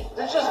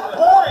they're just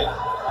boring.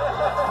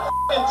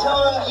 And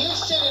telling them, you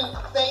shouldn't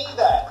say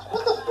that.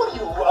 What are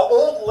you, an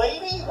old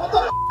lady? What the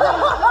are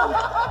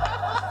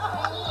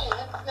you?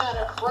 That's not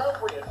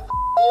appropriate.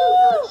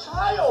 You're a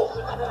child.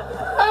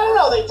 I don't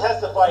know, they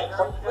testified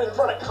in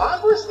front of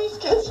Congress, these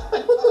kids?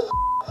 Like,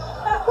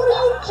 what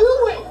are you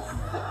doing?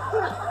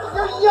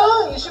 You're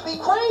young, you should be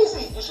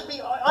crazy. You should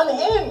be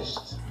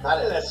unhinged.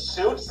 Not in a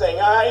suit saying,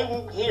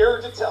 I'm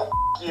here to tell you.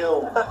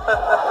 You're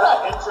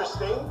not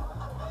interesting.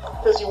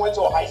 Because you went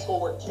to a high school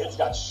where kids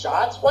got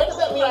shot? Why does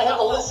that mean I have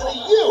to listen to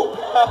you?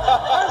 How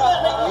does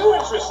that make you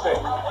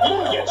interesting? You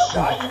didn't get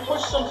shot, you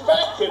pushed some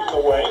fat kid in the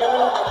way, and then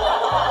now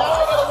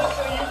I gotta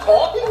listen to you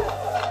talking?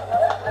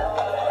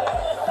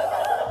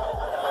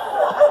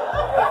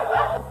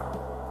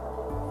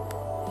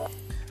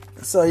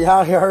 So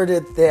y'all heard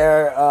it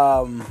there.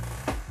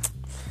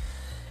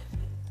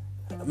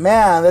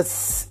 Man,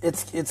 it's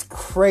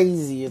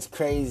crazy. It's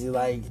crazy.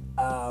 Like,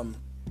 I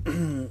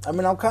mean,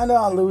 I'm kind of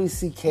on Louis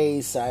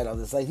C.K.'s side of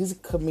this. Like, he's a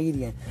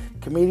comedian.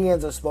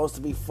 Comedians are supposed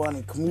to be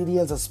funny.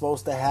 Comedians are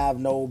supposed to have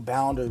no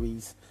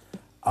boundaries.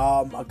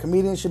 A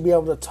comedian should be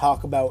able to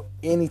talk about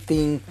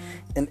anything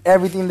and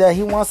everything that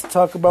he wants to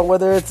talk about,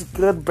 whether it's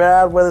good,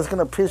 bad, whether it's going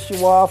to piss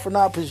you off or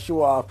not piss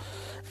you off.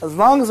 As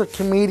long as a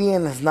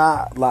comedian is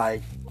not,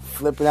 like,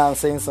 flipping out and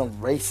saying some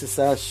racist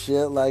ass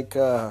shit like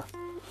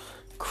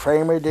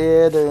Kramer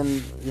did,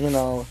 and, you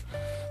know,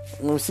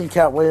 we've seen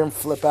Cat Williams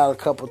flip out a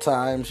couple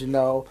times, you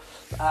know.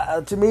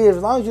 To me, as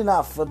long as you're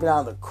not flipping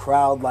out the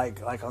crowd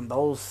like on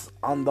those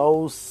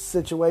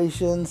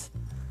situations,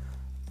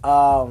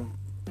 there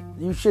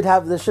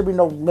should be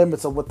no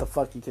limits of what the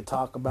fuck you could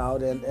talk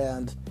about.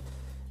 And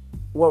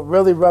what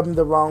really rubbed me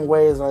the wrong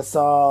way is when I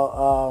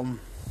saw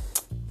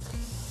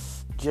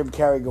Jim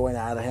Carrey going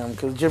at him,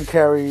 because Jim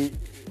Carrey,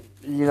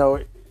 you know,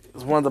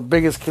 is one of the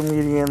biggest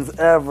comedians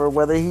ever,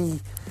 whether he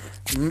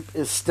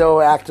is still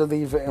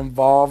actively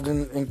involved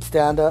in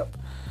stand-up.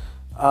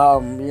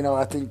 You know,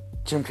 I think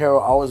Jim Carrey will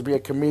always be a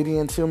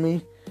comedian to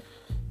me,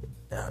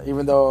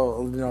 even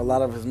though, you know, a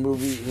lot of his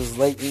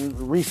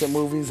recent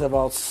movies have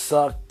all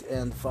sucked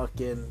and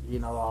fucking, you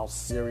know, all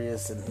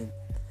serious, and he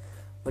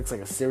looks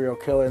like a serial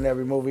killer in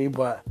every movie.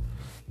 But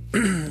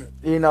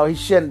you know, he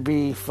shouldn't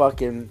be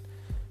fucking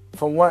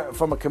from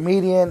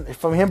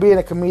him being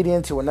a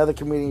comedian to another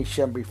comedian. He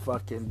shouldn't be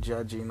fucking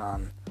judging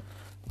on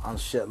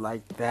shit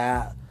like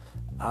that.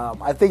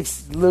 I think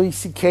Louis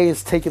C.K.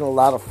 has taken a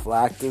lot of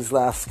flack these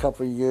last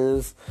couple of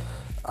years.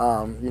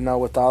 You know,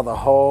 with all the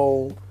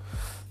whole,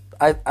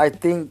 I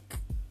think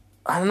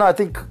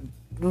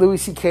Louis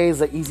C.K. is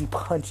an easy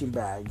punching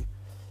bag.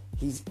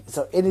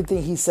 So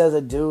anything he says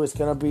or do is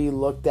gonna be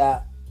looked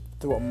at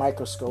through a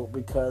microscope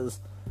because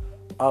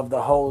of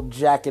the whole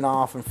jacking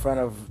off in front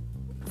of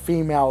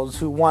females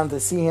who wanted to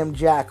see him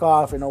jack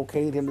off and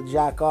okayed him to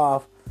jack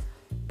off.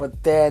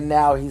 But then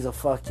now he's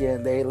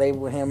they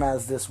label him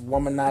as this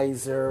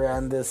womanizer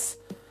and this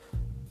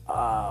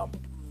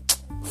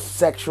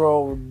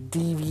sexual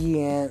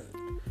deviant,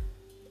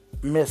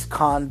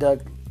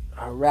 misconduct,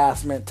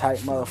 harassment type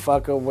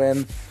motherfucker,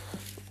 when,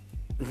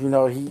 you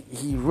know,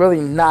 he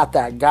really not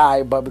that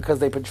guy, but because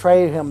they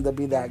portray him to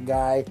be that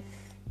guy,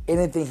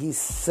 anything he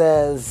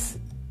says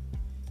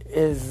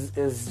is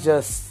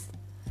just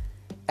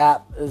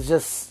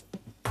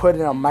put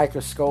in a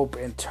microscope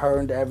and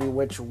turned every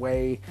which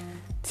way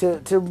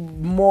to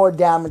more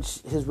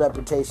damage his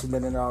reputation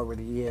than it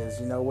already is,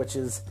 you know, which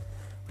is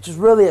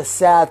really a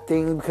sad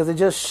thing, because it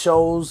just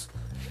shows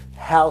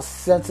how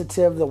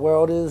sensitive the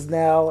world is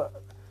now.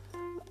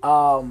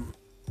 And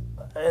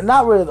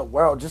not really the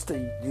world, just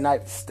the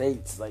United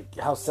States, like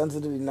how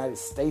sensitive the United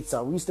States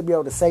are. We used to be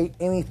able to say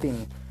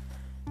anything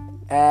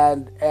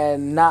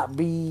and not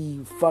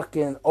be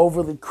fucking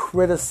overly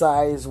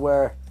criticized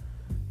where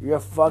you're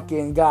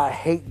fucking got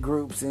hate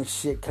groups and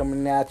shit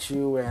coming at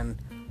you. And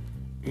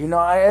you know,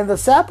 and the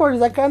sad part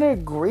is I kind of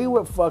agree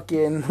with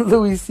fucking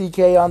Louis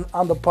C.K.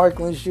 on the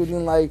Parkland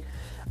shooting. Like,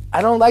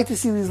 I don't like to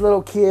see these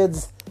little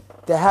kids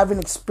that haven't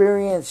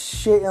experienced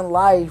shit in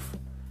life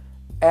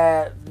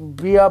and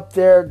be up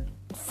there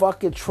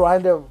fucking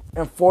trying to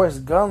enforce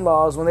gun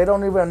laws when they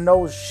don't even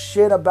know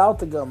shit about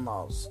the gun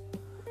laws.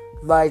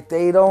 Like,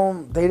 they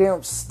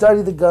didn't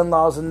study the gun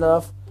laws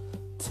enough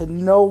to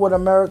know what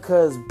America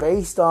is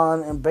based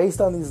on, and based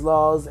on these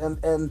laws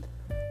and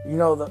you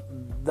know,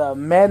 the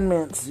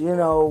amendments, you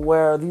know,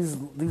 where these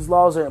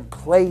laws are in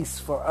place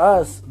for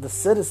us, the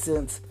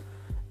citizens,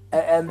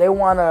 and they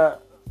want to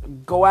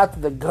go after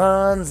the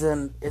guns,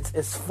 and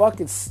it's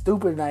fucking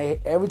stupid. And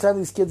every time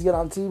these kids get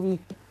on TV,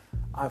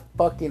 I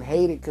fucking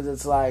hate it, because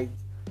it's like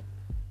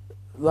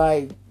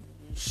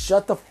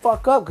shut the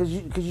fuck up, because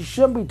you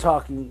shouldn't be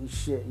talking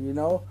shit, you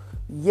know.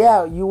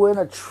 Yeah, you were in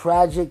a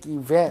tragic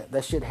event,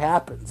 that shit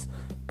happens,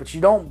 but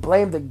you don't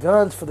blame the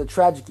guns for the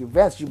tragic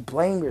events. You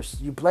blame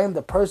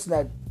the person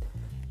that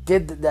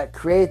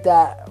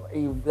created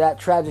that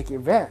tragic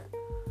event.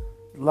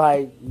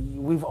 Like,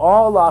 we've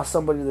all lost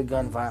somebody to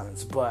gun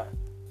violence, but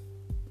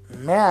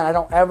man, I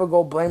don't ever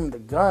go blaming the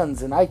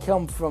guns. And I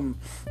come from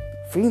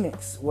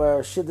Phoenix,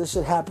 where this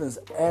shit happens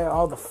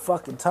all the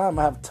fucking time.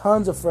 I have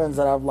tons of friends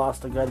that I've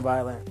lost to gun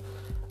violence,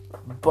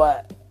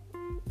 but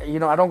you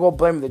know, I don't go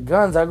blaming the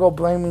guns. I go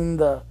blaming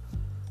the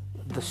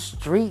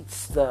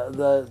streets,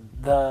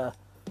 the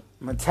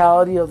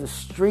mentality of the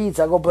streets.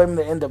 I go blaming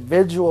the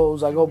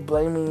individuals. I go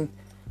blaming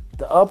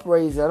the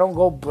uprising. I don't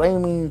go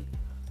blaming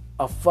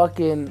a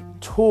fucking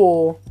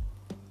tool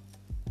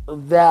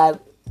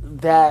that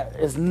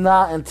is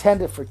not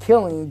intended for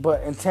killing,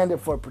 but intended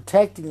for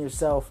protecting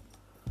yourself.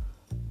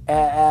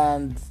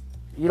 And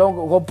you don't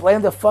go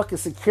blame the fucking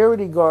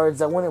security guards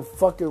that went and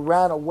fucking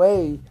ran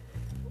away.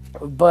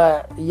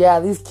 But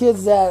yeah, these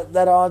kids that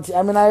are on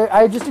I mean,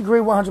 I just agree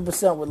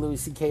 100% with Louis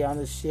C.K. on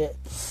this shit.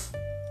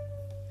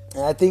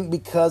 And I think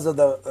because of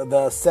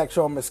the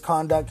sexual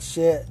misconduct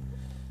shit,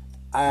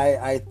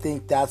 I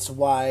think that's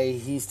why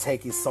he's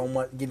getting so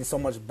much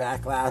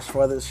backlash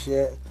for this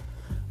shit,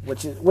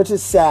 which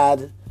is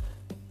sad.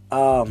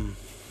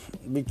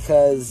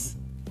 Because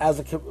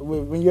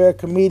when you're a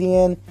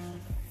comedian,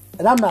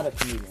 and I'm not a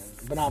comedian,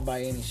 but not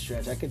by any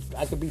stretch. I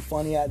could be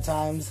funny at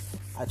times.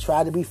 I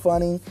try to be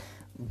funny,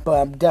 but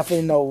I'm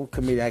definitely no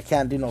comedian. I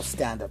can't do no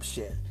stand-up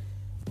shit.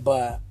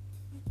 But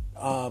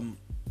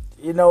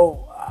you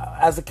know,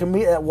 as a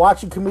comedian,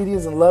 watching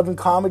comedians and loving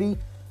comedy,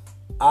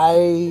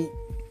 I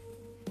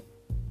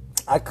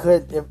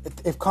could,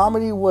 if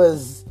comedy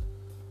was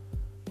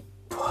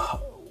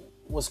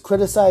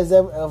criticized,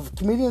 if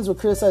comedians were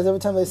criticized every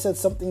time they said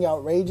something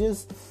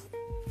outrageous,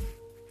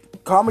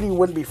 comedy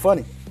wouldn't be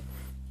funny.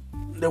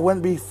 There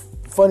wouldn't be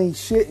funny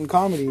shit in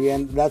comedy,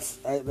 and that's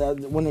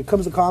when it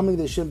comes to comedy,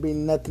 there shouldn't be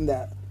nothing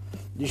that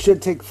you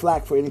shouldn't take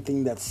flack for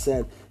anything that's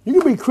said. You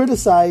can be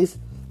criticized,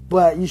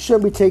 but you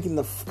shouldn't be taking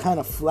the kind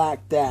of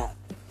flack that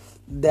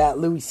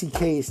Louis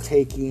C.K. is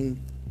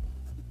taking,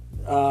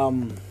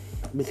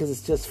 because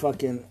it's just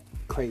fucking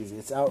crazy.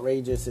 It's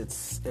outrageous.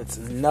 It's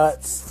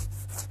nuts,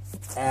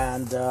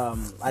 and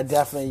I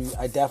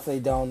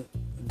definitely don't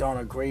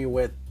agree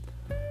with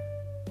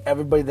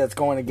everybody that's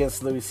going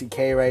against Louis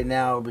C.K. right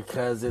now,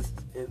 because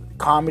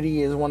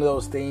comedy is one of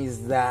those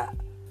things that's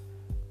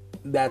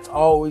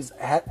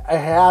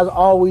has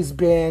always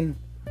been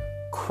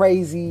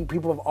crazy.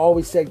 People have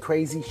always said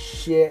crazy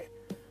shit,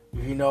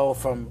 you know,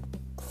 from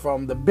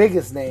the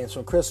biggest names,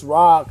 from Chris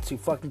Rock to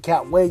fucking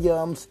Cat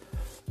Williams,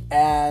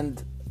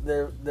 and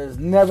there's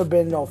never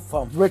been no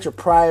from Richard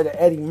Pryor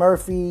to Eddie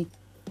Murphy.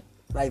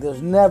 Like,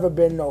 there's never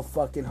been no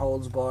fucking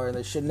holds bar, and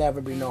there should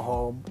never be no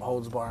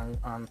holds bar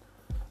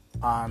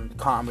on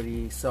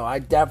comedy. So I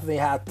definitely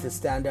have to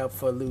stand up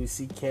for Louis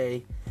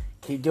C.K.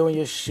 Keep doing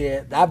your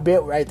shit. That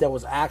bit right there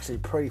was actually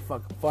pretty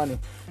fucking funny.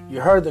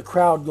 You heard the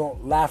crowd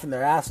laughing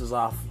their asses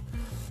off.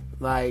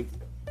 Like,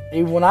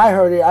 even when I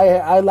heard it,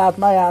 I laughed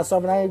my ass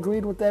off, and I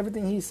agreed with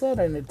everything he said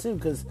in it too.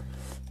 Because,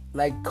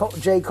 like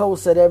J. Cole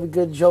said, every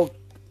good joke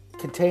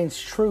contains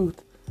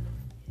truth,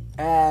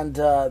 and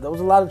there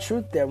was a lot of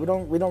truth there. We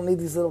don't need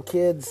these little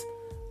kids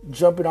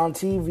jumping on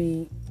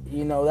TV.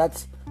 You know,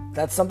 that's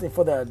something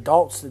for the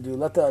adults to do.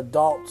 Let the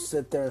adults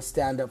sit there and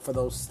stand up for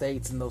those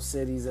states and those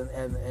cities,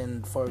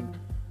 and for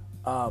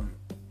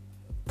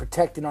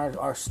protecting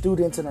our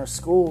students and our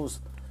schools.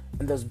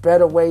 And there's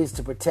better ways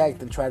to protect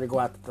than try to go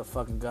after the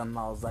fucking gun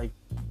laws. Like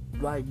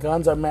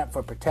guns are meant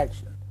for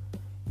protection.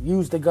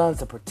 Use the guns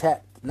to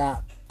protect,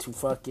 not to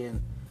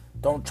fucking.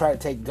 Don't try to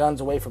take guns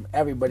away from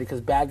everybody,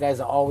 because bad guys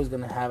are always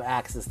going to have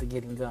access to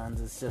getting guns.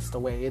 It's just the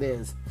way it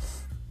is.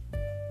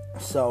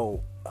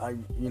 So,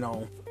 you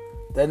know,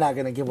 they're not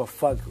going to give a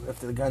fuck if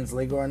the gun's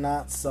legal or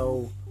not.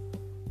 So,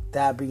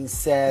 that being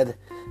said,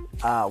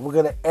 we're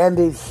going to end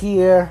it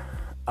here.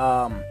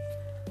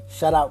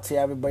 Shout out to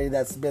everybody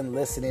that's been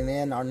listening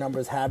in. Our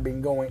numbers have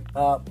been going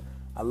up.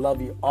 I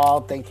love you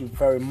all. Thank you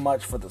very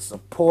much for the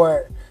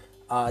support.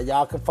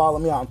 Y'all can follow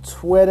me on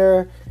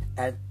Twitter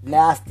at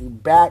Nasty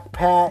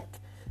Backpack.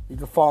 You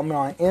can follow me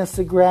on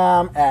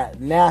Instagram at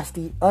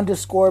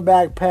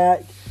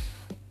nasty_backpack.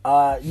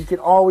 You can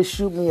always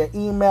shoot me an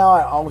email.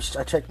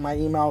 I check my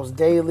emails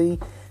daily.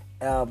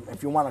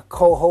 If you want to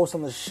co-host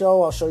on the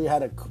show, I'll show you how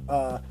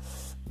to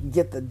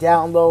get the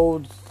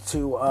downloads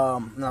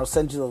and I'll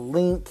send you the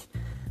link.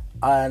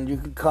 And you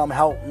can come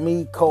help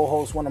me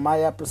co-host one of my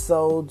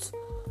episodes.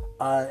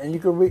 And you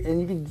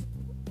can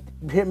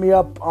hit me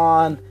up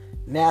on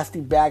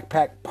Nasty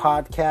Backpack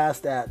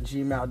Podcast at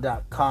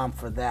gmail.com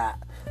for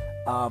that.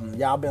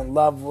 Y'all been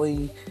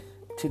lovely.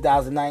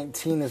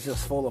 2019 is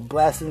just full of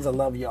blessings. I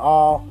love you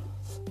all.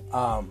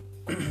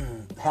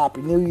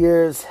 Happy New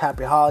Year's.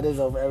 Happy holidays.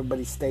 Hope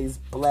everybody stays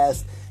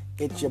blessed.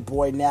 It's your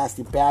boy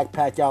Nasty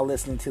Backpack. Y'all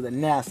listening to the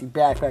Nasty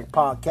Backpack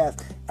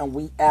Podcast. And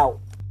we out.